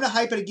 I'm gonna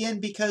hype it again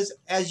because,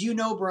 as you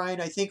know,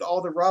 Brian, I think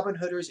all the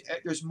Robinhooders,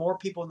 there's more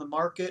people in the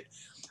market.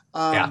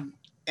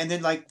 And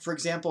then, like for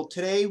example,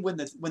 today when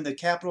the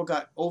Capitol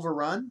got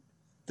overrun,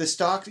 the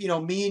stock,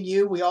 me and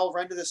you, we all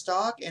ran to the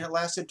stock, and it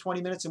lasted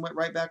 20 minutes and went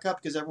right back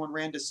up because everyone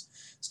ran to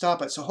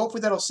stop it. So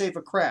hopefully that'll save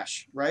a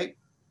crash, right?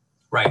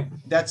 Right.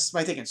 That's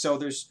my thinking. So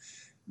there's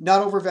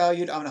not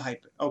overvalued. I'm gonna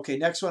hype it. Okay,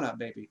 next one up,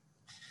 baby.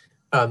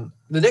 The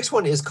next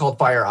one is called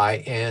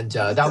FireEye, and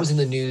that was in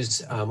the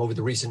news over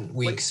the recent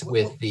weeks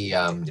with the.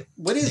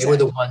 What is they that? were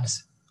the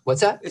ones.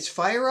 What's that? It's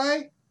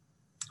FireEye.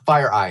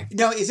 FireEye.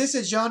 Now, is this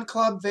a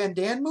Jean-Claude Van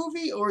Damme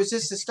movie or is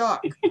this a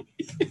stock?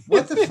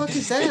 What the fuck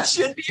is that? It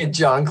should be a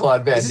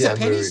Jean-Claude Van Damme movie. Is this a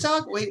penny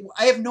stock? Wait,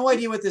 I have no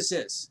idea what this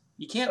is.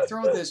 You can't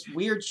throw this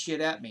weird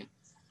shit at me.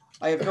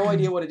 I have no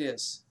idea what it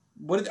is.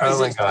 What is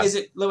it? God. Is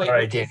it? Wait, all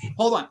right, Danny.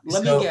 Hold on.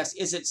 Let me guess.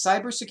 Is it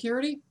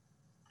cybersecurity?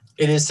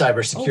 It is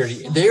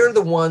cybersecurity. Oh, they are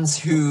the ones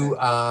who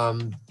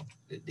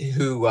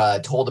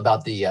told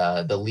about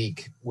the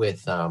leak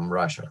with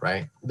Russia,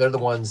 right? They're the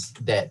ones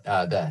that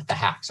the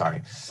hack.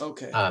 Sorry.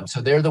 Okay.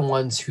 So they're the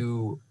ones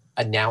who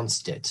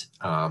announced it,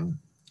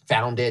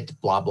 found it,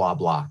 blah blah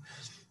blah.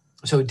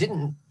 So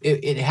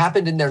it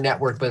happened in their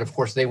network, but of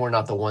course they were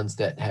not the ones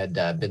that had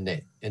been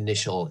the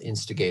initial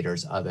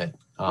instigators of it.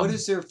 What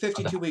is their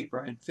 52-week,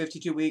 Brian?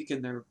 52-week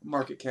in their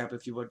market cap,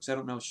 if you would, because I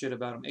don't know shit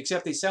about them,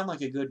 except they sound like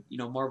a good,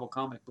 Marvel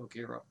comic book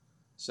hero.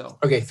 So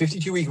okay,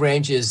 52-week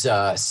range is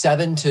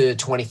 7 to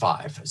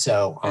 25.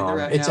 So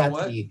it's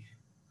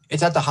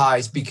at the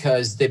highs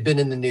because they've been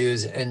in the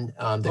news, and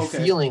the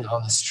feeling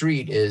on the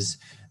street is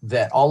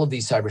that all of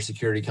these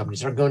cybersecurity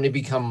companies are going to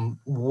become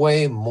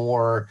way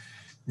more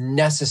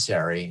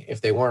necessary, if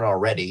they weren't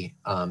already,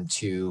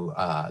 to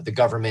the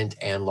government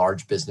and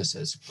large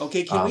businesses.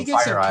 Okay, can we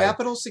get some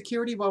capital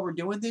security while we're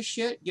doing this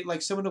shit? Get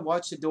like someone to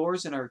watch the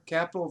doors in our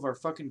capital of our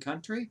fucking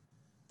country?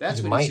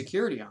 That's what we need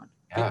security on.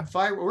 Yeah.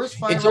 Where's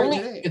FireEye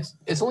today?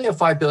 It's only a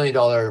 $5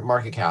 billion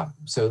market cap,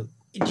 so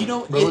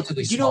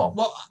relatively small.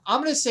 Well,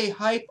 I'm going to say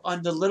hype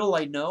on the little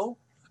I know,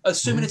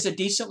 assuming it's a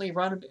decently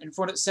run, and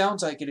for what it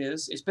sounds like it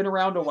is. It's been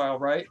around a while,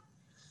 right?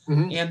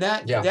 Mm-hmm. And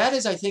that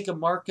is, I think, a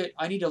market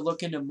I need to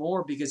look into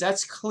more because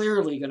that's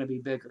clearly going to be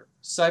bigger.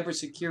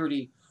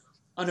 Cybersecurity,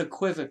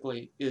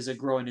 unequivocally, is a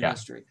growing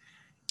industry.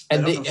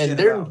 And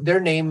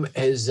their name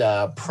is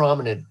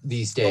prominent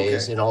these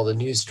days in all the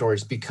news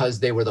stories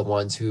because they were the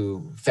ones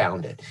who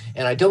found it.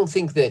 And I don't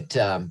think that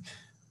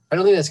I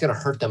don't think that's going to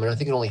hurt them. I don't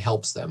think it only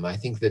helps them. I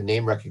think the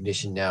name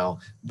recognition now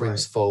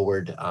brings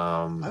forward.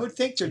 I would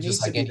think there needs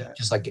to be that.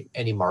 Just like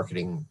any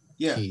marketing.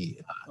 Key,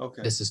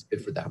 this is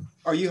good for them.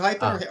 Are you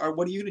hyping or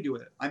what are you going to do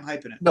with it? I'm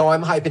hyping it. No,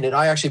 I'm hyping it.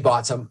 I actually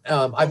bought some.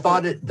 I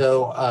bought it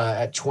though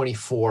at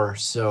 24,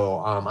 so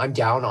I'm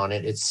down on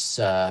it. It's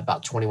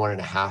about 21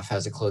 and a half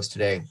as it closed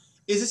today.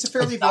 Is this a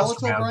fairly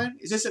volatile, Brian?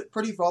 Is this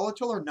pretty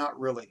volatile or not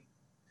really?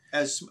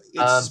 As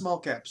it's small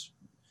caps.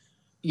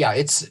 Yeah,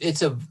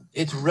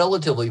 it's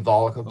relatively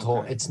volatile.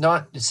 Okay. It's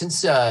not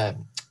since that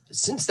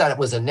it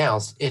was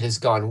announced, it has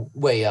gone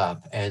way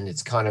up, and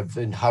it's kind of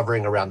been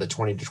hovering around the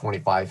 20 to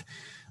 25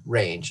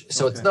 range.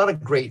 So it's not a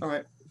great,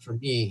 for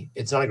me,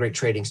 it's not a great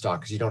trading stock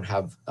because you don't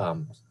have a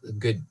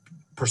good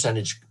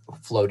percentage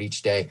float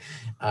each day.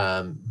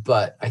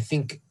 But I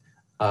think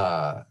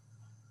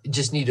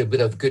just need a bit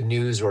of good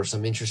news or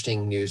some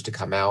interesting news to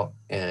come out,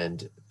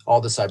 and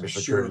all the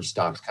cybersecurity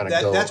stocks kind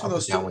of go. That's one of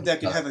those that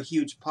could have a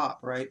huge pop,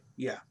 right?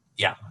 Yeah.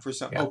 Yeah. For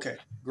some. Yeah. Okay,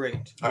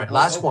 great. All right,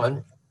 last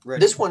one.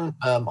 Ready. This one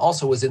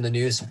also was in the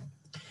news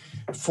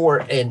for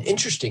an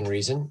interesting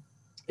reason,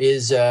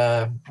 is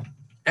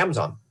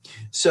Amazon.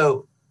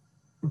 So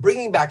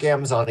bringing back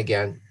Amazon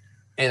again,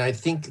 and I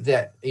think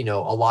that, a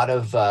lot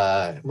of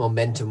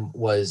momentum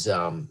was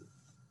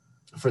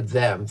for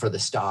the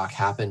stock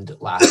happened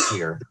last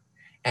year.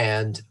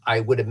 And I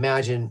would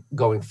imagine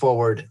going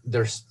forward,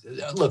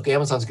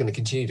 Amazon's going to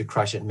continue to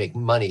crush it and make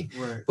money.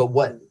 Right. But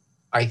what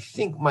I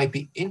think might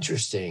be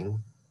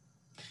interesting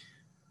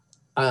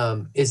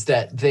is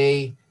that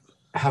they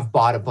have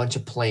bought a bunch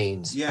of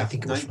planes. Yeah, I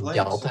think it was from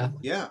Delta.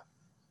 Yeah.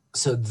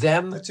 So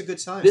that's a good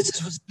sign. This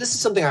is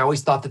something I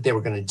always thought that they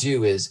were going to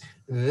do is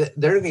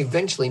they're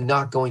eventually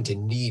not going to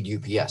need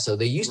UPS. So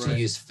they used to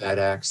use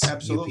FedEx,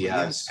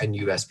 UPS, and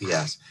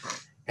USPS,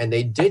 and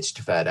they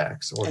ditched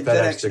FedEx or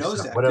FedEx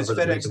knows that, whatever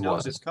the FedEx reason knows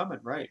was. It's coming,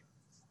 right?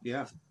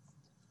 Yeah.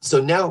 So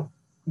now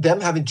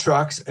them having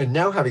trucks and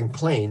now having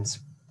planes,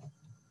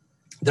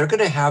 they're going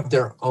to have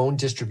their own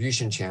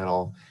distribution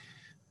channel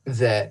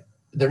that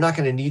they're not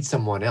going to need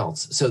someone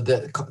else. So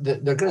they're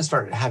going to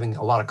start having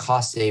a lot of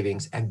cost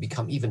savings and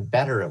become even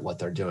better at what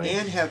they're doing.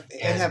 And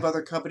have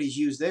other companies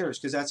use theirs,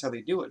 because that's how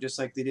they do it, just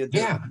like they did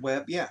the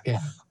web. Yeah.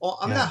 Well,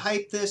 I'm going to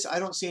hype this. I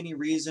don't see any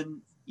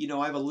reason.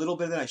 I have a little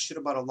bit of it. I should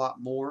have bought a lot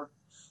more.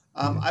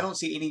 I don't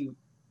see any.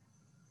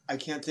 I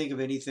can't think of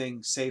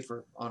anything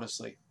safer,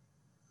 honestly.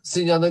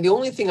 See, now the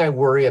only thing I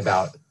worry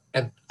about,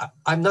 and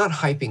I'm not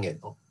hyping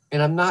it,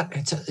 and I'm not.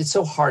 It's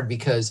so hard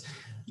because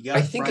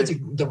I think it's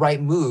the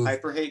right move.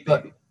 Hyper hate,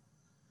 baby.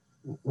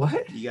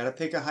 What? You got to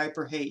pick a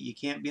hyper hate. You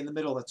can't be in the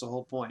middle. That's the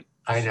whole point.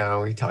 I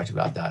know. We talked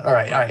about that. All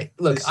right.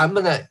 Look, I'm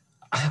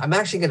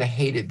actually gonna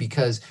hate it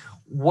because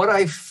what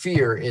I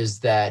fear is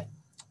that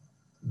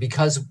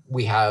because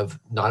we have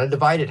not a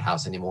divided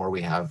house anymore,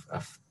 we have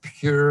a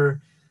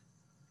pure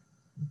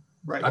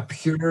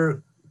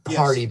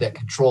party that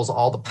controls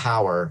all the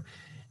power.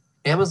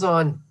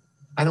 Amazon,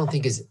 I don't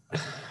think is.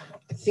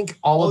 I think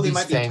all of these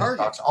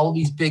stocks, all of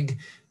these big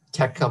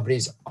tech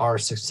companies are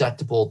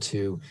susceptible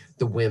to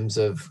the whims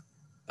of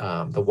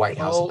the White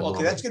House. Oh,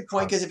 okay, that's a good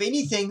point. Because if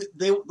anything,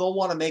 they'll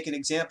want to make an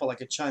example like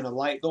a China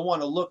Light. They'll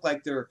want to look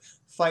like they're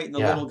fighting the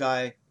little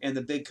guy and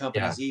the big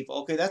company's evil.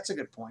 Okay, that's a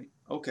good point.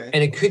 Okay,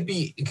 and it could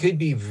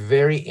be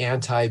very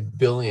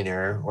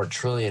anti-billionaire or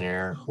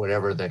trillionaire,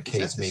 whatever the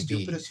case may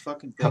be. Stupidest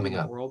fucking thing in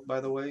the world, by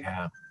the way.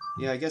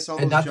 Yeah, I guess all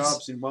those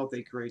jobs and wealth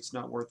they create's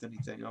not worth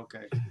anything.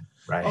 Okay,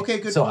 right. Okay,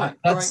 good point.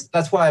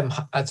 That's why I'm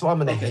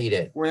going to hate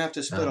it. We're gonna have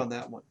to split on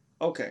that one.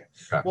 Okay.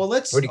 Well,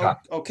 let's. What do you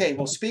got? Okay.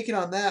 Well, speaking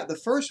on that, the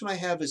first one I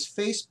have is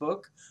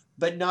Facebook,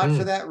 but not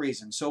for that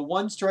reason. So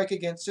one strike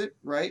against it,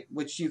 right?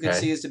 Which you can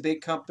see as a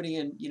big company,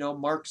 and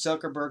Mark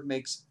Zuckerberg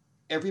makes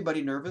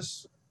everybody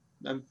nervous.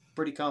 I'm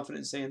pretty confident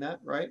in saying that,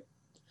 right?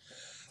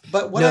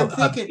 But what I'm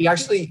thinking, he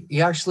actually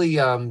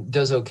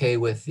does okay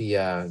with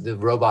the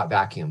robot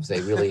vacuums.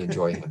 They really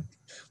enjoy him.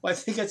 Well, I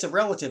think that's a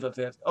relative of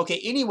it. Okay,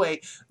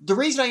 anyway, the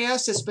reason I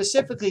asked this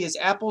specifically is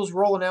Apple's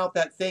rolling out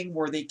that thing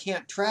where they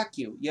can't track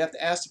you. You have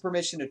to ask the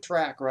permission to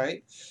track,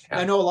 right? Yeah.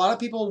 I know a lot of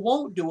people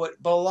won't do it,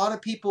 but a lot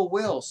of people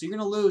will. So you're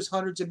going to lose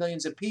hundreds of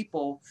millions of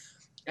people,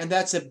 and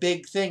that's a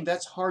big thing.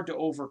 That's hard to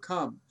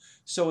overcome.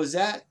 So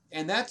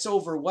that's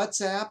over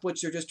WhatsApp,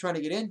 which they're just trying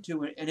to get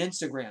into, and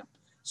Instagram.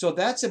 So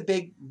that's a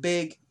big,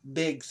 big,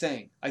 big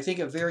thing. I think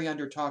a very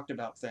under-talked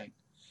about thing.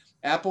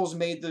 Apple's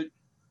made the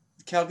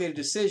calculated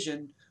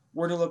decision.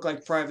 We're going to look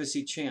like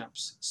privacy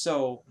champs.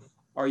 So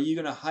are you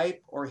going to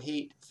hype or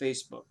hate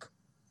Facebook?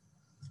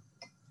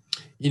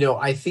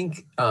 I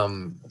think I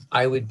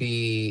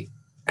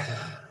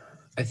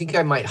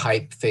might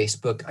hype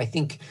Facebook. I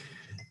think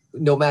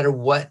no matter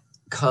what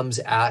comes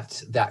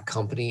at that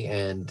company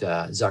and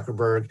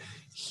Zuckerberg,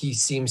 he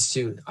seems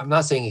to, I'm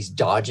not saying he's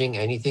dodging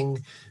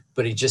anything,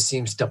 but he just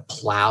seems to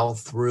plow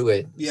through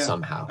it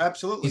somehow.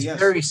 Absolutely.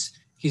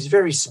 He's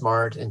very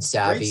smart and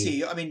savvy.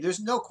 Great CEO. I mean,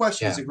 there's no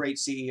question he's a great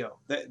CEO.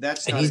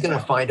 And he's going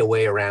to find a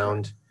way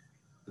around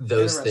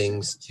those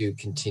things to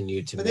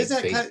continue to make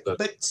Facebook.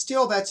 But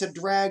still, that's a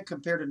drag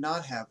compared to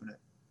not having it.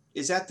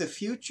 Is that the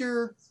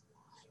future?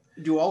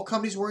 Do all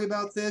companies worry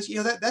about this?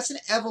 That's an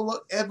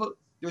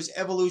there's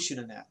evolution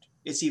in that.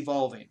 It's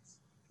evolving.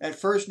 At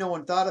first, no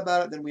one thought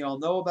about it. Then we all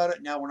know about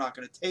it. Now we're not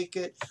going to take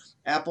it.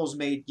 Apple's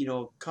made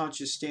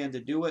conscious stand to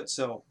do it.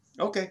 So.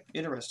 Okay,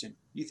 interesting.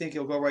 You think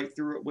he'll go right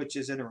through it, which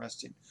is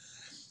interesting.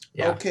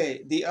 Yeah.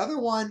 Okay, the other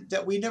one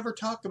that we never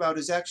talk about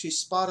is actually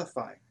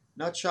Spotify.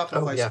 Not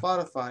Shopify,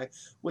 Spotify,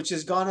 which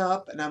has gone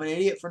up, and I'm an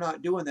idiot for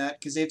not doing that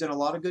because they've done a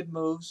lot of good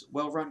moves,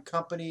 well-run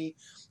company,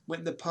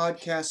 went in the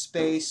podcast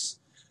space.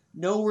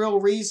 No real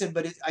reason,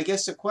 but I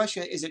guess the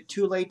question is it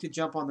too late to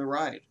jump on the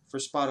ride for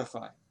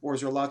Spotify, or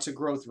is there lots of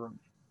growth room?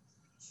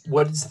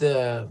 What is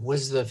the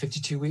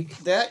 52-week?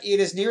 That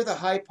it is near the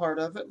high part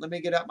of it. Let me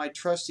get out my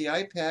trusty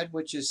iPad,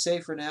 which is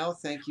safer now.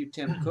 Thank you,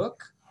 Tim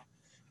Cook,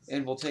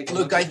 and we'll take a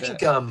look. I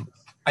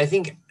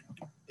think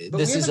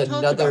this is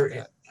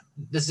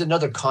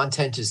another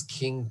content is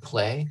king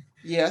play.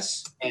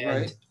 Yes, and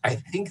right. I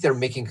think they're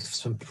making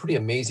some pretty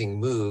amazing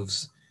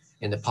moves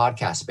in the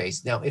podcast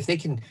space. Now, if they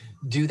can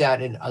do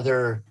that in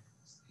other,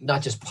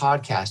 not just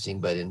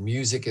podcasting, but in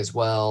music as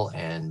well,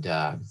 and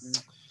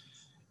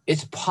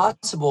it's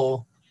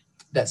possible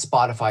that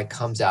Spotify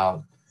comes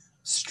out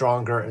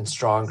stronger and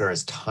stronger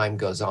as time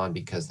goes on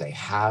because they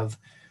have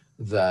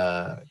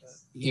the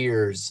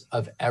ears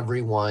of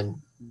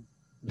everyone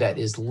that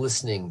is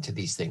listening to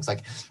these things.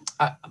 Like,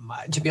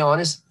 to be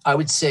honest, I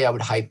would say I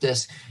would hype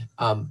this,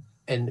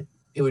 and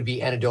it would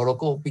be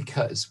anecdotal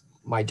because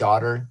my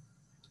daughter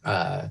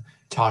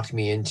talked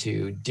me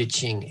into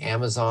ditching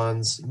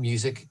Amazon's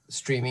music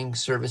streaming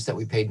service that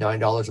we paid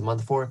 $9 a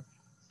month for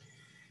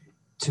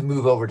to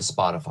move over to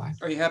Spotify.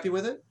 Are you happy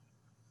with it?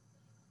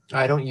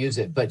 I don't use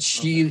it, but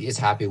she is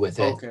happy with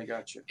it. Okay,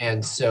 gotcha.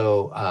 And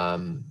so,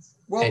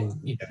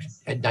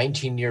 at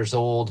 19 years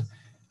old,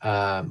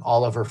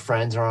 all of her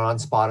friends are on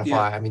Spotify.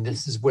 Yeah. I mean,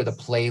 this is where the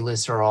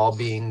playlists are all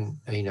being,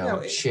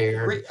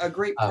 shared. A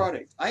great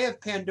product. I have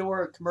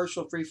Pandora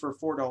commercial free for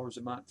 $4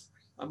 a month.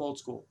 I'm old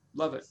school.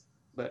 Love it.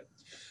 But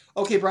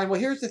Okay, Brian. Well,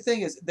 here's the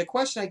thing: is the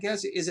question? I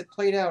guess is it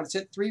played out? It's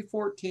at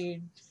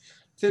 314.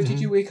 52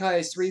 Mm-hmm. week high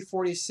is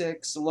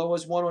 346. The low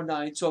is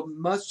 109. So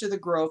much of the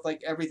growth,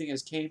 like everything,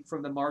 has came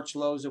from the March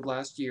lows of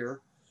last year.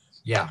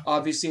 Yeah.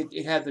 Obviously,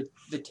 it had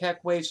the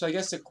tech wave. So I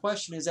guess the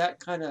question is that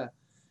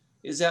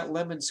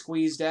lemon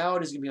squeezed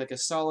out? Is it gonna be like a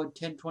solid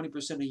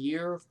 10-20% a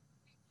year?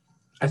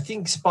 I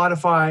think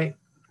Spotify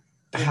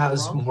Can't go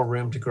has wrong. more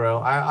room to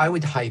grow. I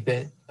would hype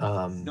it.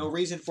 No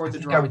reason for I it to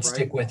think I would drop, right?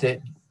 stick with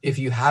it. If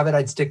you have it,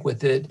 I'd stick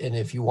with it. And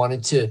if you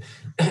wanted to,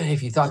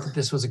 if you thought that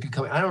this was a good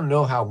company, I don't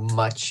know how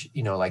much,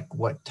 like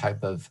what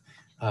type of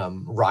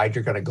ride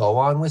you're going to go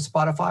on with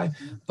Spotify,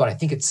 but I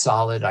think it's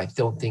solid. I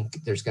don't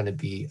think there's going to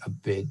be a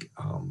big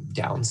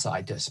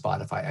downside to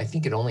Spotify. I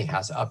think it only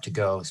has up to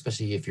go,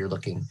 especially if you're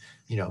looking,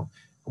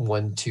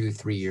 1, 2,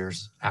 3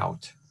 years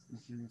out.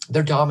 Mm-hmm.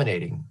 They're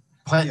dominating.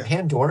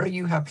 Pandora,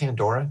 you have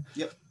Pandora?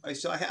 Yep.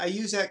 I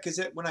use that because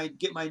when I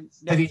get my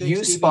Netflix have you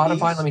used DVDs,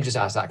 Spotify? Let me just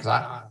ask that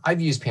because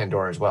I've used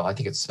Pandora as well. I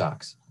think it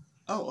sucks.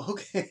 Oh,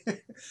 okay.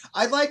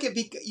 I like it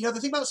because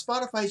the thing about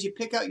Spotify is you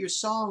pick out your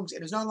songs,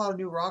 and there's not a lot of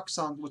new rock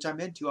songs, which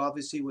I'm into,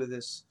 obviously, with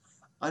this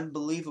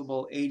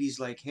unbelievable '80s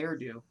like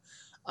hairdo.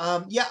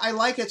 I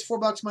like it. It's $4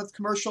 a month,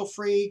 commercial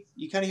free.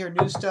 You kind of hear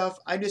new stuff.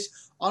 I just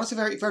honestly,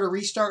 if I were to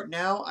restart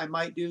now, I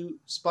might do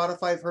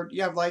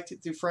Spotify. I've liked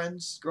it through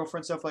friends,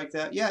 girlfriends, stuff like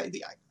that. Yeah,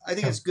 I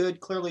think it's good.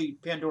 Clearly,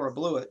 Pandora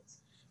blew it.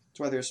 That's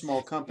why they're a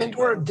small company.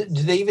 Pandora, do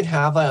they even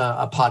have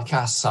a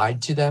podcast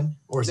side to them,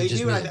 or is it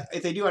just music?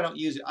 If they do, I don't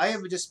use it. I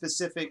have just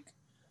specific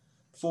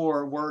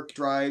for work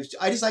drives.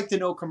 I just like to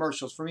know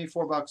commercials. For me,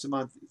 $4 a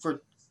month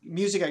for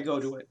music, I go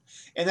to it,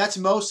 and that's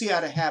mostly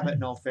out of habit.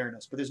 In all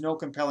fairness, but there's no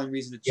compelling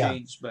reason to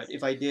change. But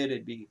if I did,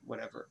 it'd be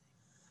whatever.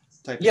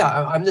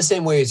 I'm the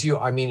same way as you.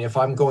 I mean, if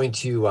I'm going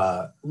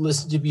to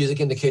listen to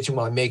music in the kitchen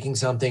while I'm making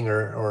something,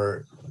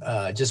 or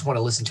just want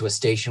to listen to a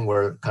station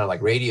where kind of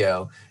like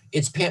radio,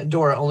 it's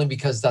Pandora only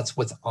because that's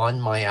what's on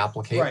my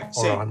application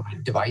or on my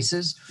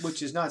devices.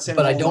 Which is not saying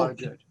a lot of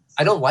good.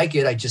 I don't like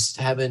it. I just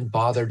haven't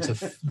bothered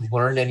to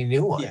learn any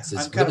new ones.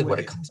 It's really what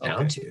it comes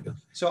down to.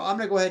 So I'm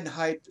going to go ahead and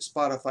hype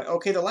Spotify.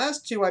 Okay, the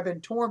last two I've been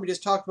torn. We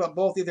just talked about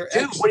both either.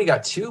 What do you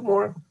got? 2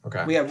 more?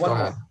 Okay. We have one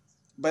more.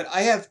 But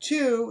I have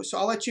 2, so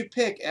I'll let you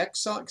pick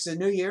Exxon because it's a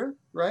new year,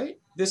 right?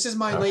 This is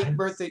my late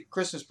birthday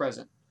Christmas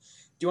present.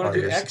 Do you want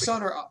to do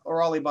Exxon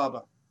or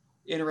Alibaba?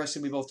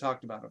 Interesting, we both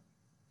talked about them.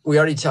 We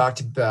already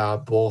talked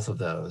about both of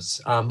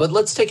those, but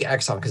let's take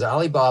Exxon because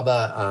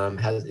Alibaba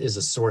is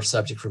a sore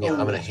subject for me. I'm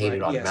going to hate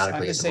it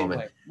automatically at the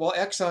moment. Well,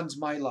 Exxon's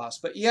my loss,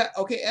 but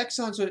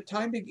Exxon's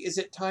is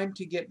it time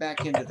to get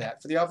back into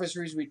that for the obvious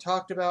reason we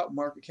talked about?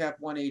 Market cap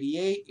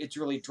 188. It's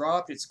really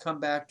dropped. It's come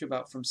back to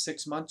about from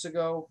 6 months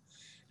ago.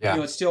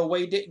 Yeah. It's still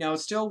way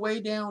It's still way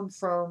down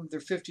from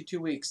their 52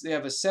 weeks. They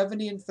have a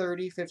 70 and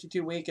 30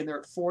 52 week, and they're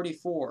at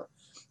 44.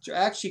 So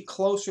actually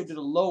closer to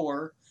the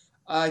lower.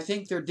 I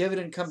think their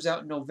dividend comes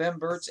out in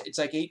November. It's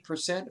like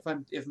 8%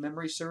 if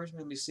memory serves me.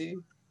 Let me see.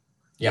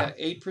 Yeah,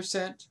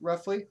 8%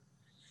 roughly.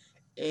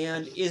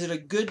 And is it a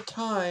good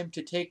time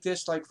to take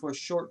this like for a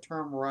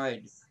short-term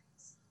ride?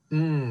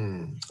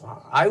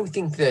 I would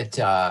think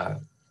that.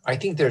 I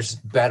think there's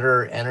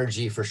better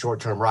energy for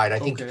short-term ride. I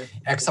think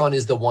Exxon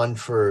is the one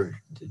for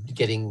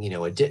getting,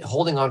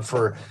 holding on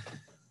for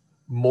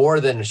more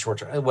than a short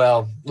term.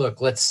 Well, look,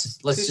 let's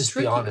just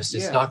be honest.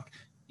 It's not,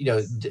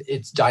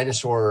 it's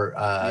dinosaur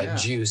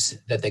juice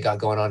that they got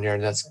going on here,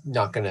 and that's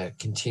not going to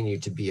continue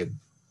to be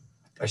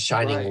a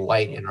shining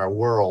light in our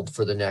world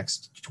for the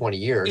next 20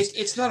 years.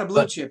 It's not a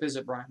blue chip, is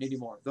it, Brian,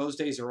 anymore? Those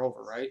days are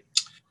over, right?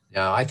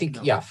 No, I think,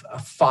 a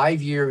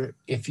 5-year,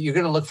 if you're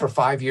going to look for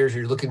 5 years,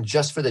 you're looking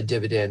just for the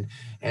dividend.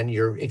 And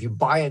if you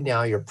buy it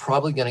now, you're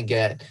probably going to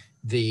get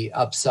the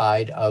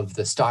upside of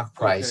the stock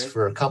price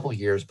for a couple of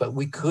years, but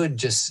we could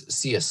just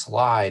see a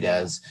slide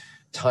as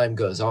time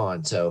goes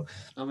on. So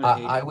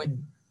I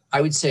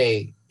would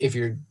say if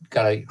you've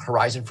got a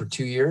horizon for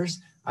 2 years,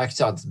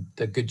 Exxon's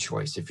a good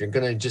choice. If you're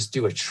going to just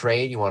do a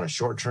trade, you want a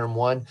short-term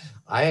one,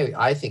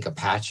 I think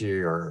Apache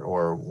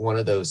or one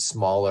of those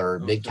smaller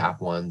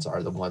mid-cap ones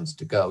are the ones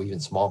to go, even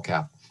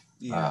small-cap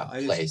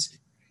plays.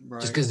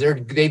 Just because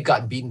they've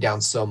gotten beaten down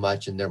so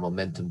much and their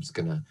momentum's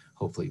going to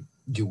hopefully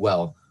do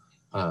well.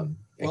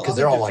 Because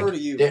they're all like,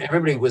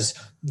 everybody was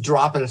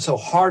dropping so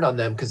hard on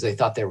them because they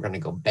thought they were going to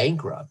go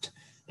bankrupt.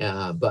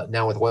 But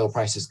now with oil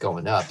prices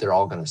going up, they're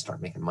all going to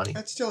start making money.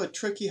 That's still a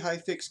tricky high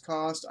fixed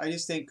cost. I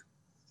just think,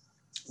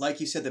 like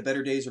you said, the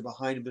better days are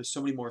behind him. There's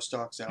so many more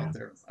stocks out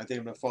there. I think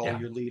I'm going to follow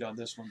your lead on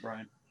this one,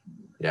 Brian.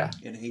 Yeah.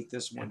 And hate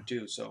this one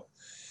too. So,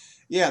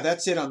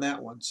 that's it on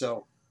that one.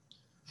 So,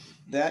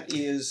 that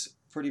is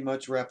pretty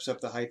much wraps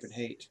up the hype and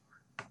hate.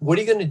 What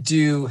are you going to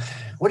do?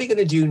 What are you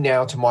going to do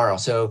now tomorrow?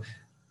 So,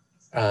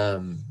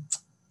 I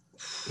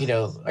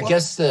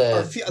guess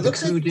the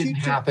coup didn't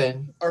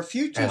happen. Are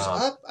futures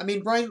up? I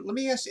mean, Brian, let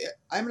me ask you.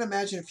 I'm going to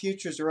imagine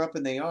futures are up,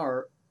 and they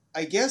are.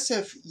 I guess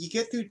if you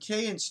get through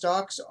today and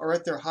stocks are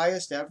at their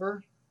highest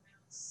ever,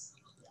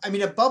 I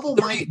mean, a bubble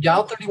might...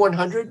 Dow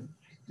 3,100?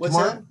 What's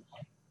that?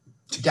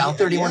 Dow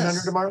 3,100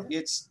 yes. tomorrow?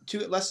 It's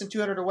less than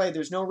 200 away.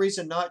 There's no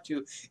reason not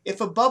to.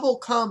 If a bubble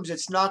comes,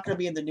 it's not going to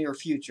be in the near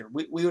future.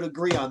 We would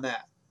agree on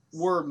that.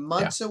 We're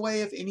months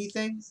away, if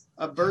anything,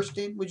 of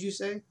bursting, would you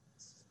say?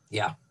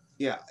 Yeah.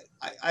 Yeah.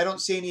 I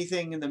don't see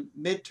anything in the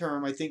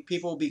midterm. I think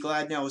people will be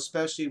glad now,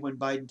 especially when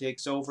Biden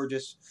takes over,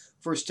 just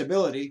for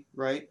stability,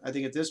 right? I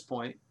think at this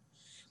point.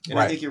 And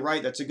I think you're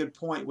right. That's a good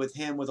point with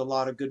him, with a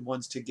lot of good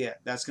ones to get.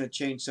 That's going to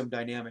change some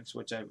dynamics,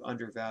 which I've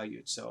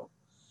undervalued. So,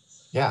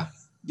 yeah,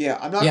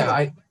 I'm not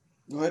going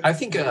to. I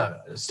think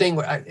staying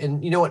with,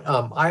 and you know what?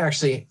 I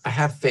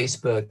have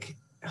Facebook.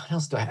 What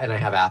else do I? And I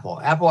have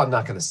Apple. Apple, I'm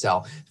not going to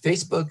sell.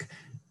 Facebook,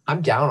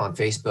 I'm down on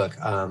Facebook.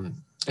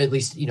 At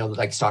least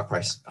like stock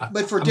price.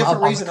 But for a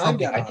different reason, I'm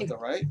down on it, though,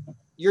 right?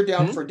 You're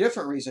down for a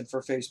different reason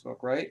for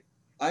Facebook, right?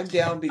 I'm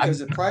down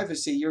because of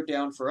privacy. You're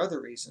down for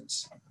other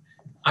reasons.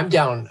 I'm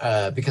down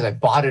because I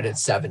bought it at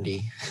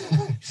 70.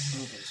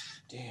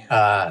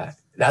 Damn.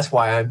 That's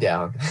why I'm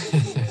down.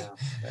 Yeah,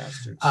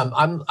 bastards.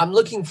 I'm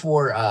looking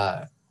for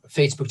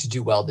Facebook to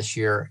do well this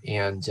year,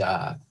 and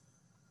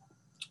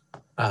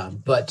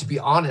but to be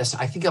honest,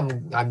 I think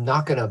I'm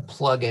not going to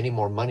plug any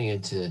more money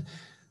into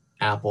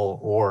Apple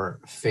or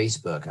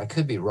Facebook. I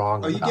could be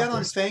wrong. Are you down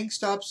on FANG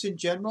stocks in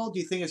general? Do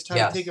you think it's time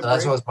to take a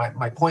break? That's what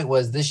my point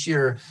was. This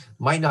year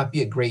might not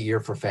be a great year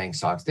for FANG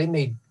stocks. They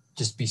may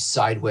just be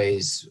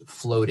sideways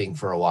floating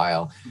for a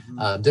while.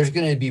 Mm-hmm. There's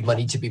going to be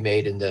money to be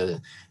made in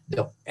the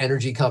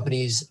energy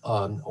companies,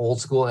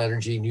 old school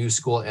energy, new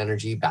school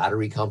energy,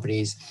 battery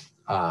companies,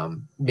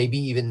 maybe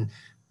even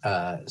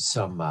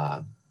some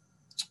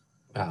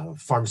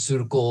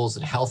pharmaceuticals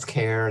and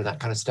healthcare and that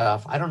kind of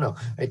stuff. I don't know.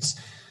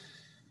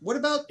 What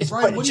about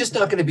Brian? It's just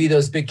not going to be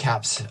those big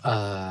caps.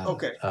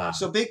 Okay,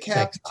 so big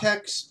cap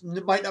techs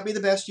might not be the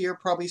best year.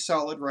 Probably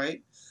solid,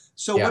 right?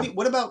 So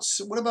what about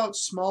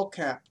small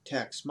cap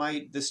techs?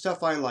 The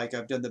stuff I like,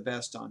 I've done the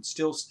best on.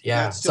 Still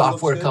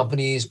software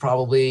companies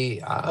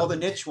probably. All the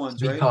niche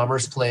ones, right?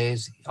 E-commerce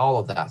plays, all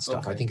of that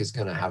stuff. Okay. I think it's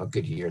going to have a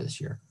good year this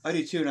year. I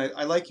do too, and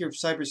I like your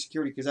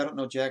cybersecurity because I don't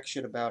know jack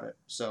shit about it.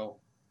 So,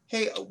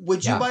 hey,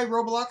 would you buy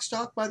Roblox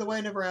stock? By the way,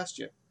 I never asked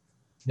you.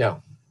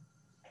 No.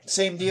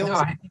 Same deal.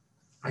 No,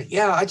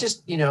 I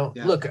just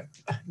look,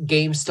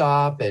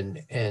 GameStop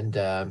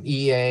and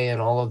EA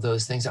and all of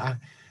those things.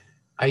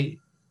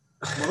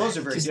 Well, those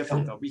are very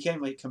different, though. We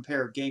can't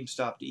compare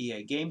GameStop to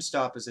EA.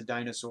 GameStop is a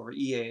dinosaur.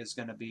 EA is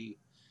going to be...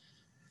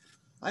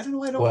 I don't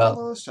know. I don't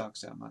follow those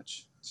stocks that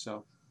much.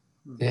 So,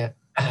 yeah,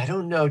 I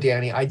don't know,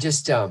 Danny. I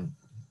just don't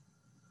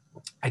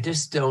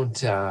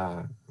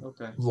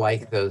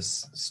like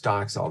those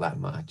stocks all that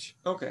much.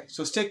 Okay,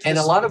 so stick to and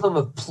a lot of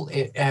them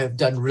have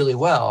done really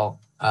well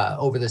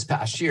over this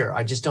past year.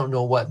 I just don't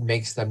know what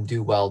makes them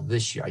do well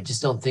this year. I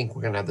just don't think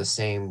we're going to have the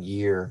same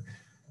year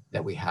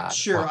that we had.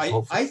 Sure.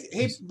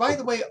 Hey, by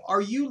the way,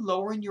 are you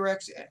lowering your I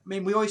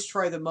mean, we always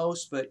try the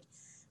most, but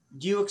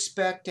do you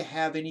expect to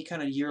have any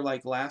kind of year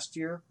like last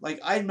year?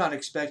 Like, I'm not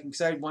expecting, because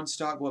I had one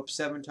stock go up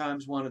 7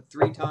 times, one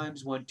 3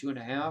 times, one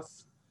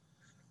 2.5.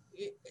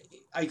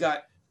 I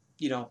got,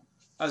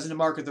 I was in the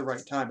market at the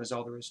right time is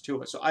all there is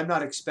to it. So I'm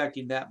not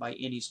expecting that by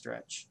any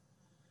stretch.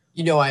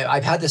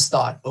 I've had this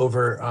thought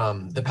over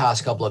the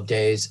past couple of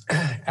days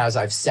as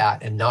I've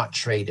sat and not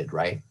traded,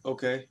 right?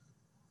 Okay.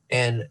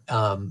 And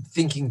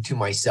thinking to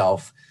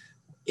myself,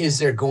 is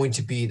there going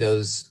to be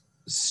those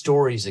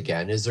stories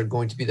again? Is there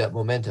going to be that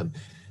momentum?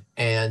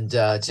 And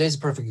today's a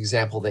perfect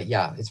example that,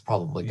 it's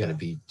probably going to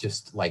be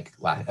just like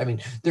last. I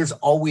mean, there's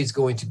always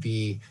going to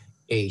be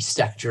a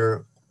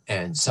sector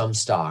and some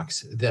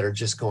stocks that are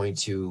just going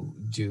to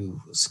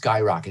do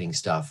skyrocketing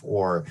stuff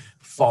or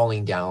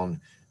falling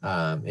down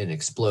in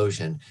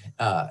explosion.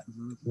 I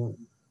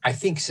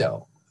think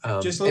so.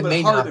 Just a little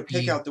bit harder to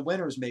pick out the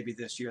winners maybe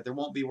this year. There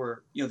won't be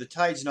where, the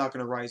tide's not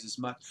going to rise as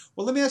much.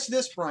 Well, let me ask you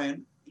this,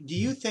 Brian. Do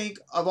you think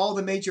of all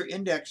the major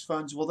index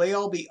funds, will they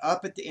all be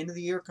up at the end of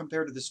the year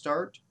compared to the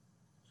start?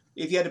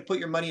 If you had to put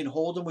your money and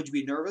hold them, would you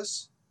be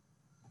nervous?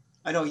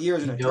 I know a year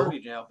is an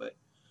eternity now, but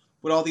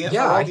would all the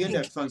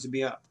index funds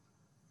be up?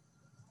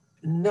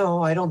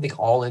 No, I don't think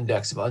all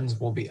index funds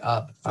will be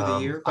up for the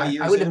year.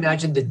 I would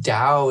imagine the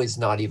Dow is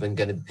not even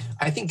going to.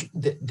 I think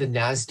the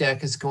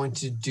NASDAQ is going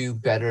to do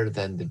better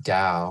than the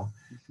Dow,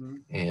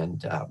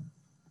 and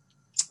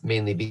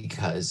mainly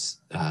because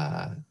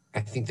I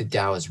think the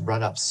Dow has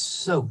run up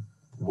so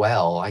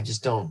well. I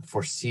just don't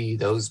foresee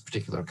those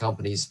particular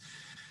companies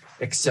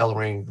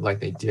accelerating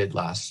like they did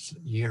last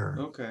year.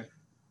 Okay.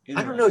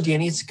 I don't know,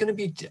 Danny. It's going to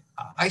be.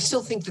 I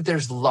still think that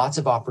there's lots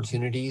of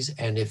opportunities,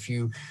 and if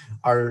you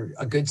are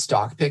a good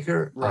stock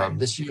picker,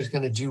 this year is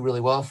going to do really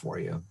well for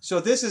you.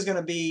 So this is going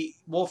to be.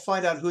 We'll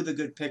find out who the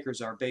good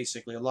pickers are.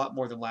 Basically, a lot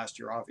more than last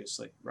year,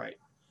 obviously, right?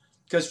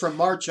 Because from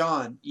March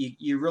on,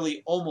 you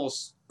really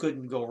almost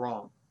couldn't go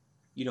wrong.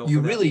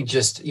 You really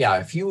just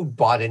if you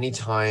bought any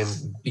time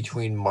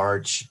between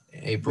March,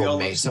 April,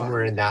 May,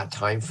 somewhere in that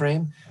time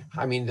frame.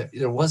 I mean,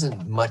 there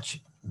wasn't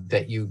much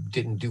that you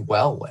didn't do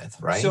well with,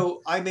 right?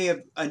 So I may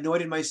have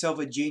anointed myself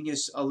a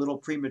genius a little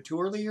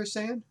prematurely, you're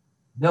saying?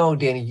 No,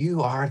 Danny,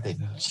 you are the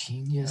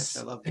genius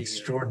I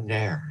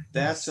extraordinaire.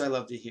 That's what I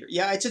love to hear.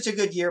 Yeah, it's such a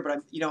good year,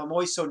 but I'm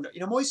always so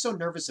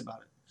nervous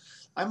about it.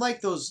 I'm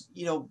like those,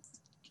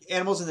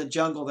 animals in the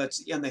jungle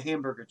that's in the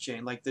hamburger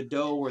chain, like the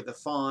doe or the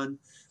fawn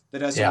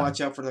that has to watch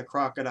out for the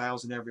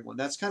crocodiles and everyone.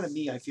 That's kind of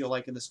me, I feel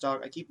like, in the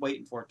stock. I keep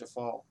waiting for it to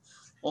fall.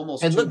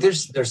 Almost. And look,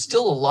 there's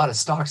still a lot of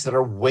stocks that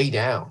are way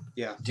down.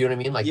 Yeah. Do you know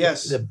what I mean? Like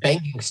yes. the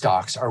banking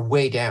stocks are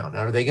way down.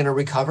 Are they going to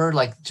recover?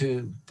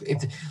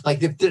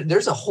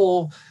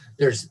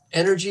 There's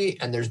energy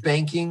and there's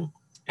banking.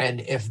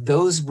 And if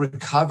those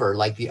recover,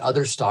 like the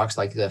other stocks,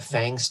 like the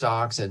FANG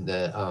stocks and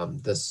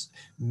the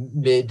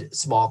mid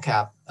small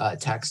cap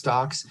tech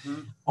stocks,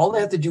 all they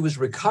have to do is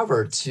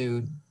recover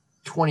to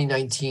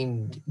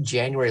 2019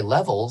 January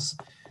levels,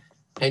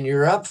 and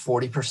you're up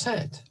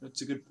 40%.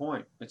 That's a good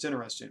point. That's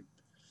interesting.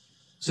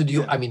 So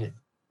I mean,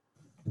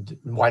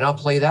 why not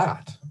play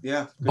that?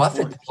 Yeah.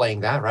 Buffett's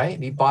playing that,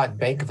 right? He bought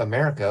Bank of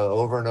America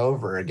over and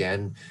over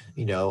again,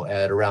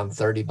 at around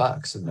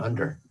 $30 and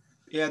under.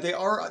 Yeah, they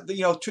are,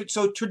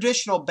 so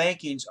traditional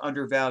banking's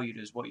undervalued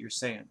is what you're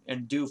saying,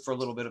 and due for a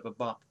little bit of a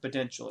bump,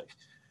 potentially.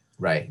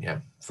 Right,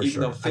 yeah, for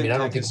sure. I mean, I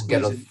don't think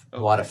we'll get a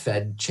lot of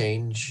Fed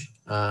change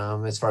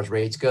as far as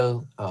rates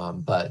go,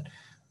 but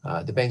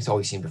the banks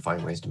always seem to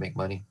find ways to make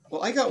money.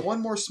 Well, I got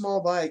one more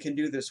small buy I can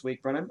do this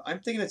week, but I'm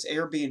thinking it's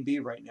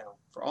Airbnb right now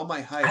for all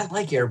my hype. I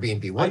like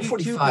Airbnb.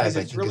 145, because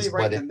it's really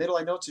right in the middle.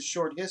 I know it's a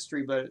short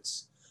history, but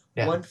it's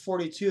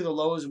 142. The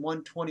low is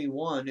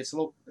 121. It's a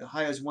little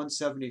high as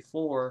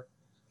 174.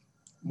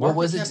 What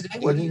was it today?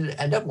 What did it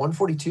end up?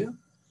 142?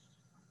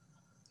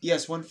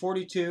 Yes,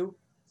 142.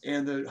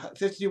 And the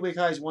 52-week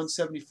high is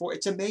 174.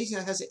 It's amazing.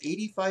 It has an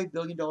 $85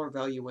 billion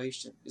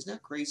valuation. Isn't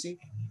that crazy?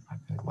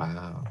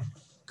 Wow.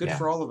 Good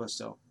for all of us,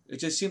 though. It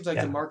just seems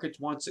like the market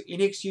wants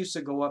any excuse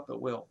to go up,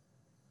 it will.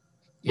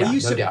 Yeah,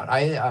 no doubt.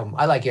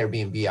 I like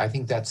Airbnb. I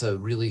think that's a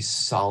really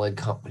solid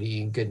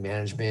company, good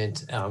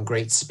management,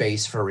 great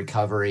space for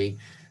recovery.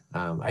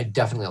 I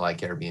definitely like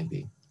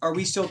Airbnb. Are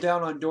we still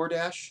down on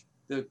DoorDash?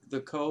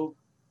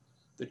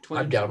 The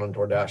twin? I'm down on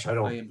DoorDash.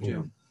 I am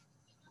too.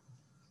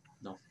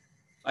 No.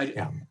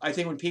 I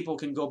think when people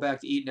can go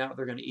back to eating out,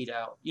 they're going to eat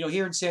out.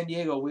 Here in San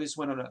Diego, we just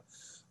went on a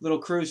little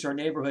cruise to our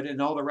neighborhood,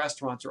 and all the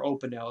restaurants are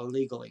open now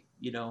illegally,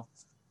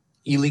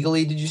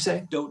 Illegally, did you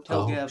say? Don't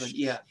tell Gavin.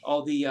 Yeah,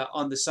 all the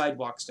on the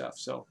sidewalk stuff.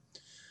 So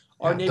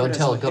our neighborhood. Don't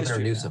tell Governor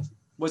Newsom.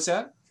 What's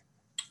that?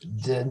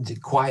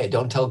 Quiet.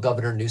 Don't tell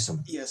Governor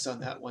Newsom. Yes, on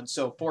that one.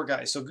 So poor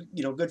guys. So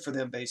good for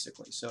them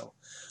basically. So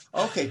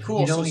okay,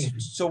 cool.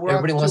 So we're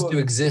everybody wants to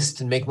exist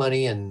and make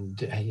money and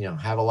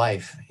have a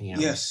life.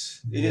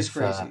 Yes, it is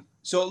crazy.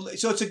 So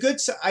it's a good.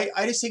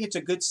 I just think it's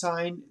a good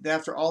sign that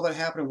after all that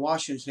happened in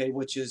Washington today,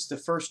 which is the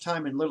first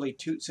time in literally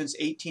since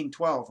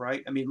 1812,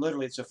 right? I mean,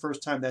 literally, it's the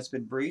first time that's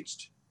been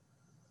breached.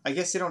 I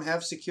guess they don't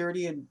have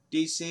security in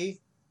D.C.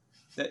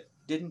 That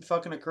didn't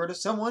fucking occur to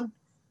someone.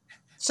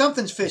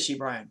 Something's fishy,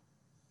 Brian.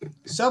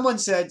 Someone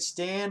said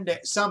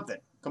something.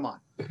 Come on.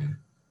 All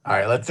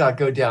right, let's not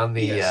go down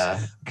the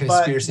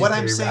conspiracy but what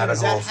theory I'm saying rabbit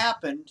is hole. that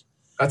happened.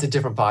 That's a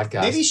different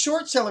podcast. Maybe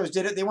short sellers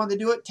did it. They wanted to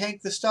do it,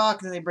 tank the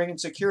stock, and then they bring in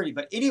security.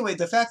 But anyway,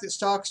 the fact that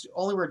stocks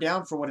only were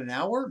down for an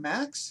hour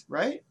max,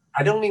 right?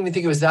 I don't even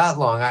think it was that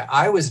long.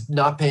 I was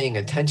not paying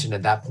attention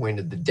at that point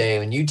of the day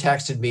when you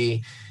texted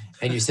me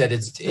and you said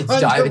it's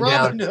diving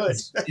down,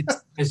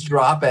 it's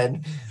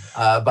dropping.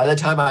 By the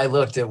time I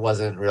looked, it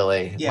wasn't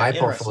really. My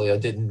portfolio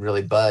didn't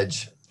really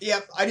budge.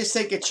 Yeah, I just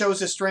think it shows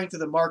the strength of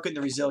the market and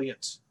the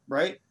resilience,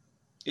 right?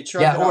 I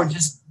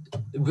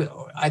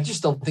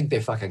just don't think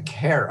they fucking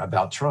care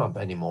about Trump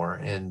anymore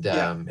and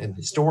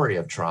the story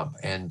of Trump.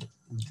 And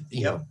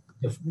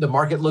the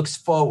market looks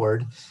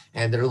forward,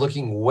 and they're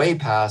looking way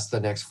past the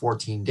next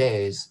 14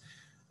 days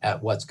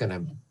at what's going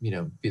to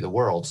be the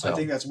world. So I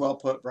think that's well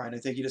put, Brian. I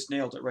think you just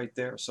nailed it right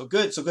there. So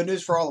good. So good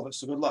news for all of us.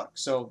 So good luck.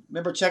 So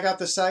remember, check out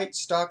the site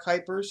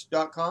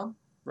stockhypers.com.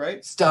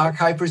 Right?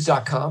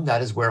 Stockhypers.com.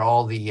 That is where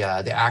all the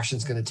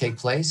action's going to take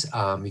place.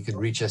 You can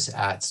reach us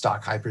at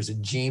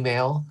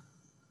stockhypers@gmail.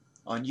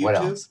 On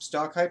YouTube,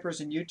 Stock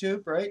Hypers on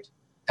YouTube, right?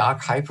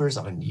 Stock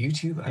Hypers on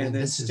YouTube. And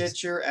then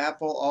Stitcher,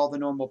 Apple, all the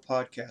normal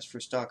podcasts for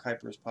Stock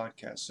Hypers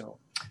podcast. So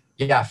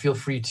feel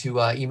free to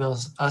email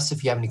us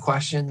if you have any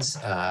questions,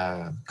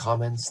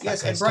 comments.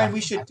 Yes, and Brian,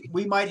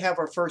 we might have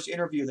our first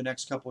interview the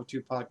next couple of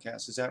 2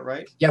 podcasts. Is that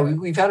right? Yeah,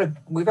 we've had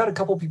a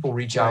couple people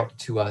reach out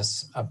to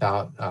us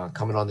about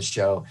coming on the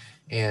show,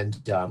 and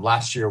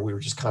last year we were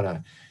just kind of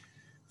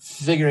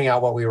figuring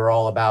out what we were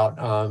all about,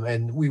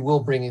 and we will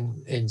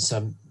bring in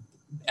some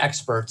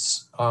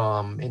experts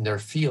in their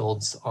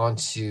fields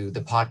onto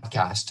the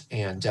podcast,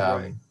 and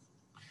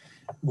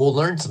we'll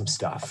learn some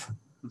stuff,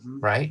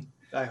 right?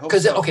 I hope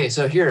so. Okay,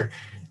 so here,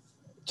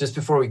 just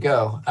before we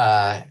go,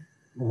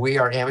 we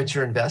are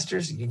amateur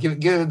investors. You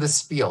give the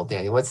spiel,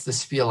 Danny. What's the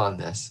spiel on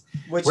this?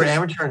 We're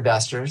amateur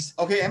investors.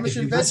 Okay,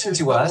 amateur investors.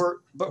 Listen to us,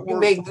 you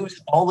may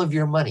lose all of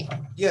your money.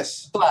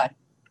 Yes. But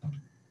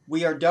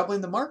we are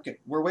doubling the market.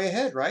 We're way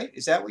ahead, right?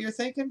 Is that what you're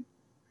thinking?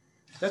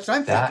 That's what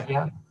I'm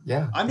thinking.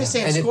 Yeah. I'm just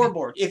saying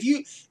scoreboard.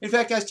 In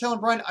fact, I was telling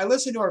Brian, I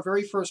listened to our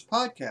very first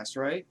podcast,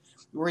 right?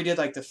 Where we did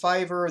like the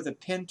Fiverr, the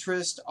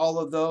Pinterest, all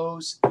of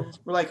those.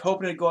 We're like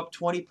hoping to go up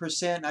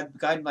 20%.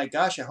 I'm like,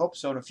 gosh, I hope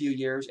so in a few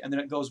years. And then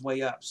it goes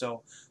way up.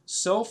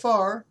 So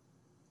far,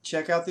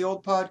 check out the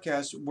old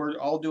podcast. We're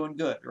all doing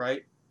good,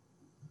 right?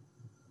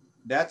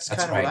 That's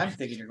kind of right. What I'm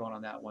thinking you're going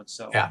on that one.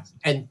 So yeah.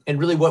 And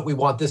really what we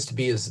want this to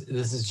be is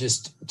this is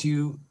just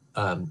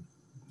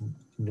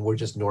we're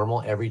just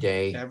normal,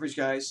 everyday. Average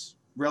guys,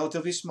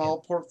 relatively small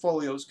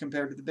portfolios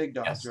compared to the big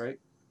dogs, right?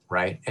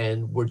 Right.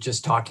 And we're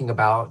just talking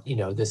about,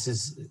 this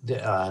is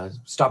the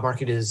stock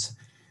market is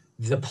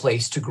the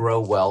place to grow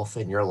wealth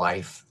in your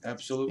life.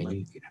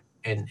 Absolutely.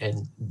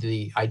 And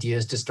the idea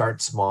is to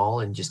start small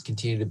and just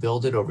continue to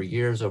build it over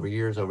years.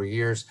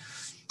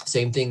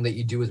 Same thing that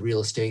you do with real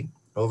estate.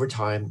 Over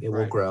time, it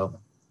will grow.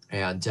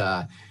 And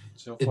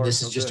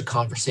this is just a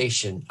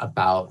conversation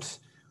about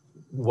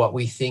what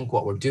we think,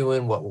 what we're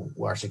doing, what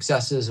our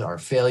successes, our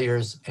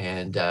failures,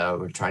 and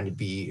we're trying to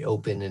be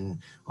open and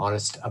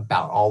honest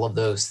about all of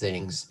those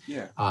things.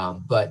 Yeah.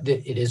 But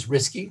it is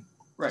risky.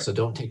 Right. So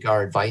don't take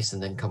our advice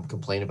and then come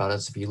complain about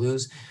us if you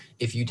lose.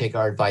 If you take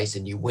our advice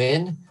and you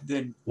win,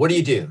 then what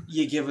do?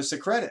 You give us a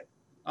credit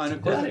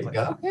unequivocally.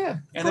 Yeah.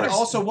 And then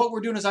also what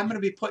we're doing is I'm going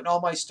to be putting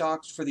all my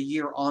stocks for the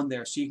year on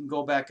there so you can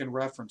go back and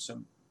reference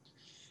them.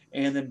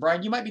 And then,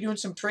 Brian, you might be doing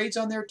some trades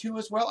on there too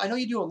as well. I know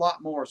you do a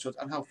lot more, so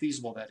on how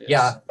feasible that is.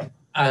 Yeah,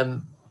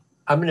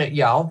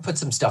 I'll put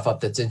some stuff up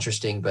that's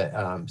interesting, but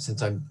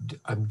since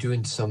I'm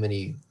doing so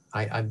many,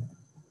 I'm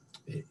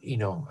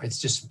it's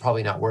just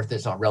probably not worth it.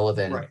 It's not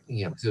relevant, right?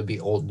 Because it would be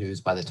old news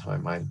by the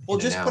time I'm. Well,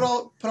 just put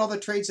all the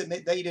trades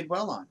that you did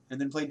well on,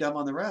 and then play dumb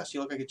on the rest.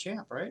 You look like a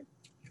champ, right?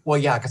 Well,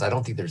 yeah, because I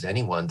don't think there's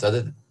any ones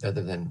other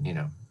than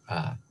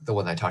the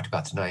one I talked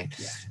about tonight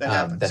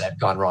that I've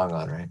gone wrong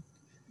on, right?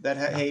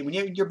 Hey, when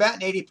you're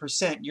batting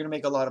 80%, you're gonna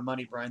make a lot of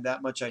money, Brian.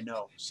 That much I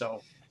know.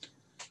 So,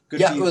 good.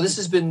 Yeah. Well, this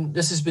has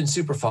been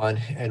super fun,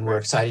 and we're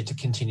excited to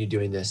continue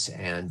doing this.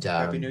 And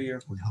Happy New Year.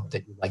 We hope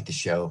that you like the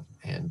show.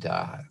 And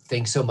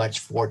thanks so much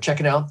for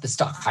checking out the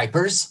Stock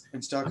Hypers.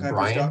 And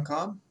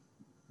StockHypers.com.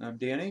 I'm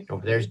Danny.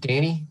 Over there's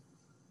Danny.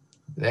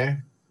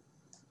 There.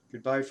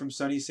 Goodbye from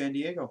sunny San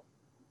Diego.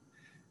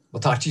 We'll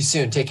talk to you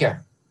soon. Take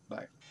care.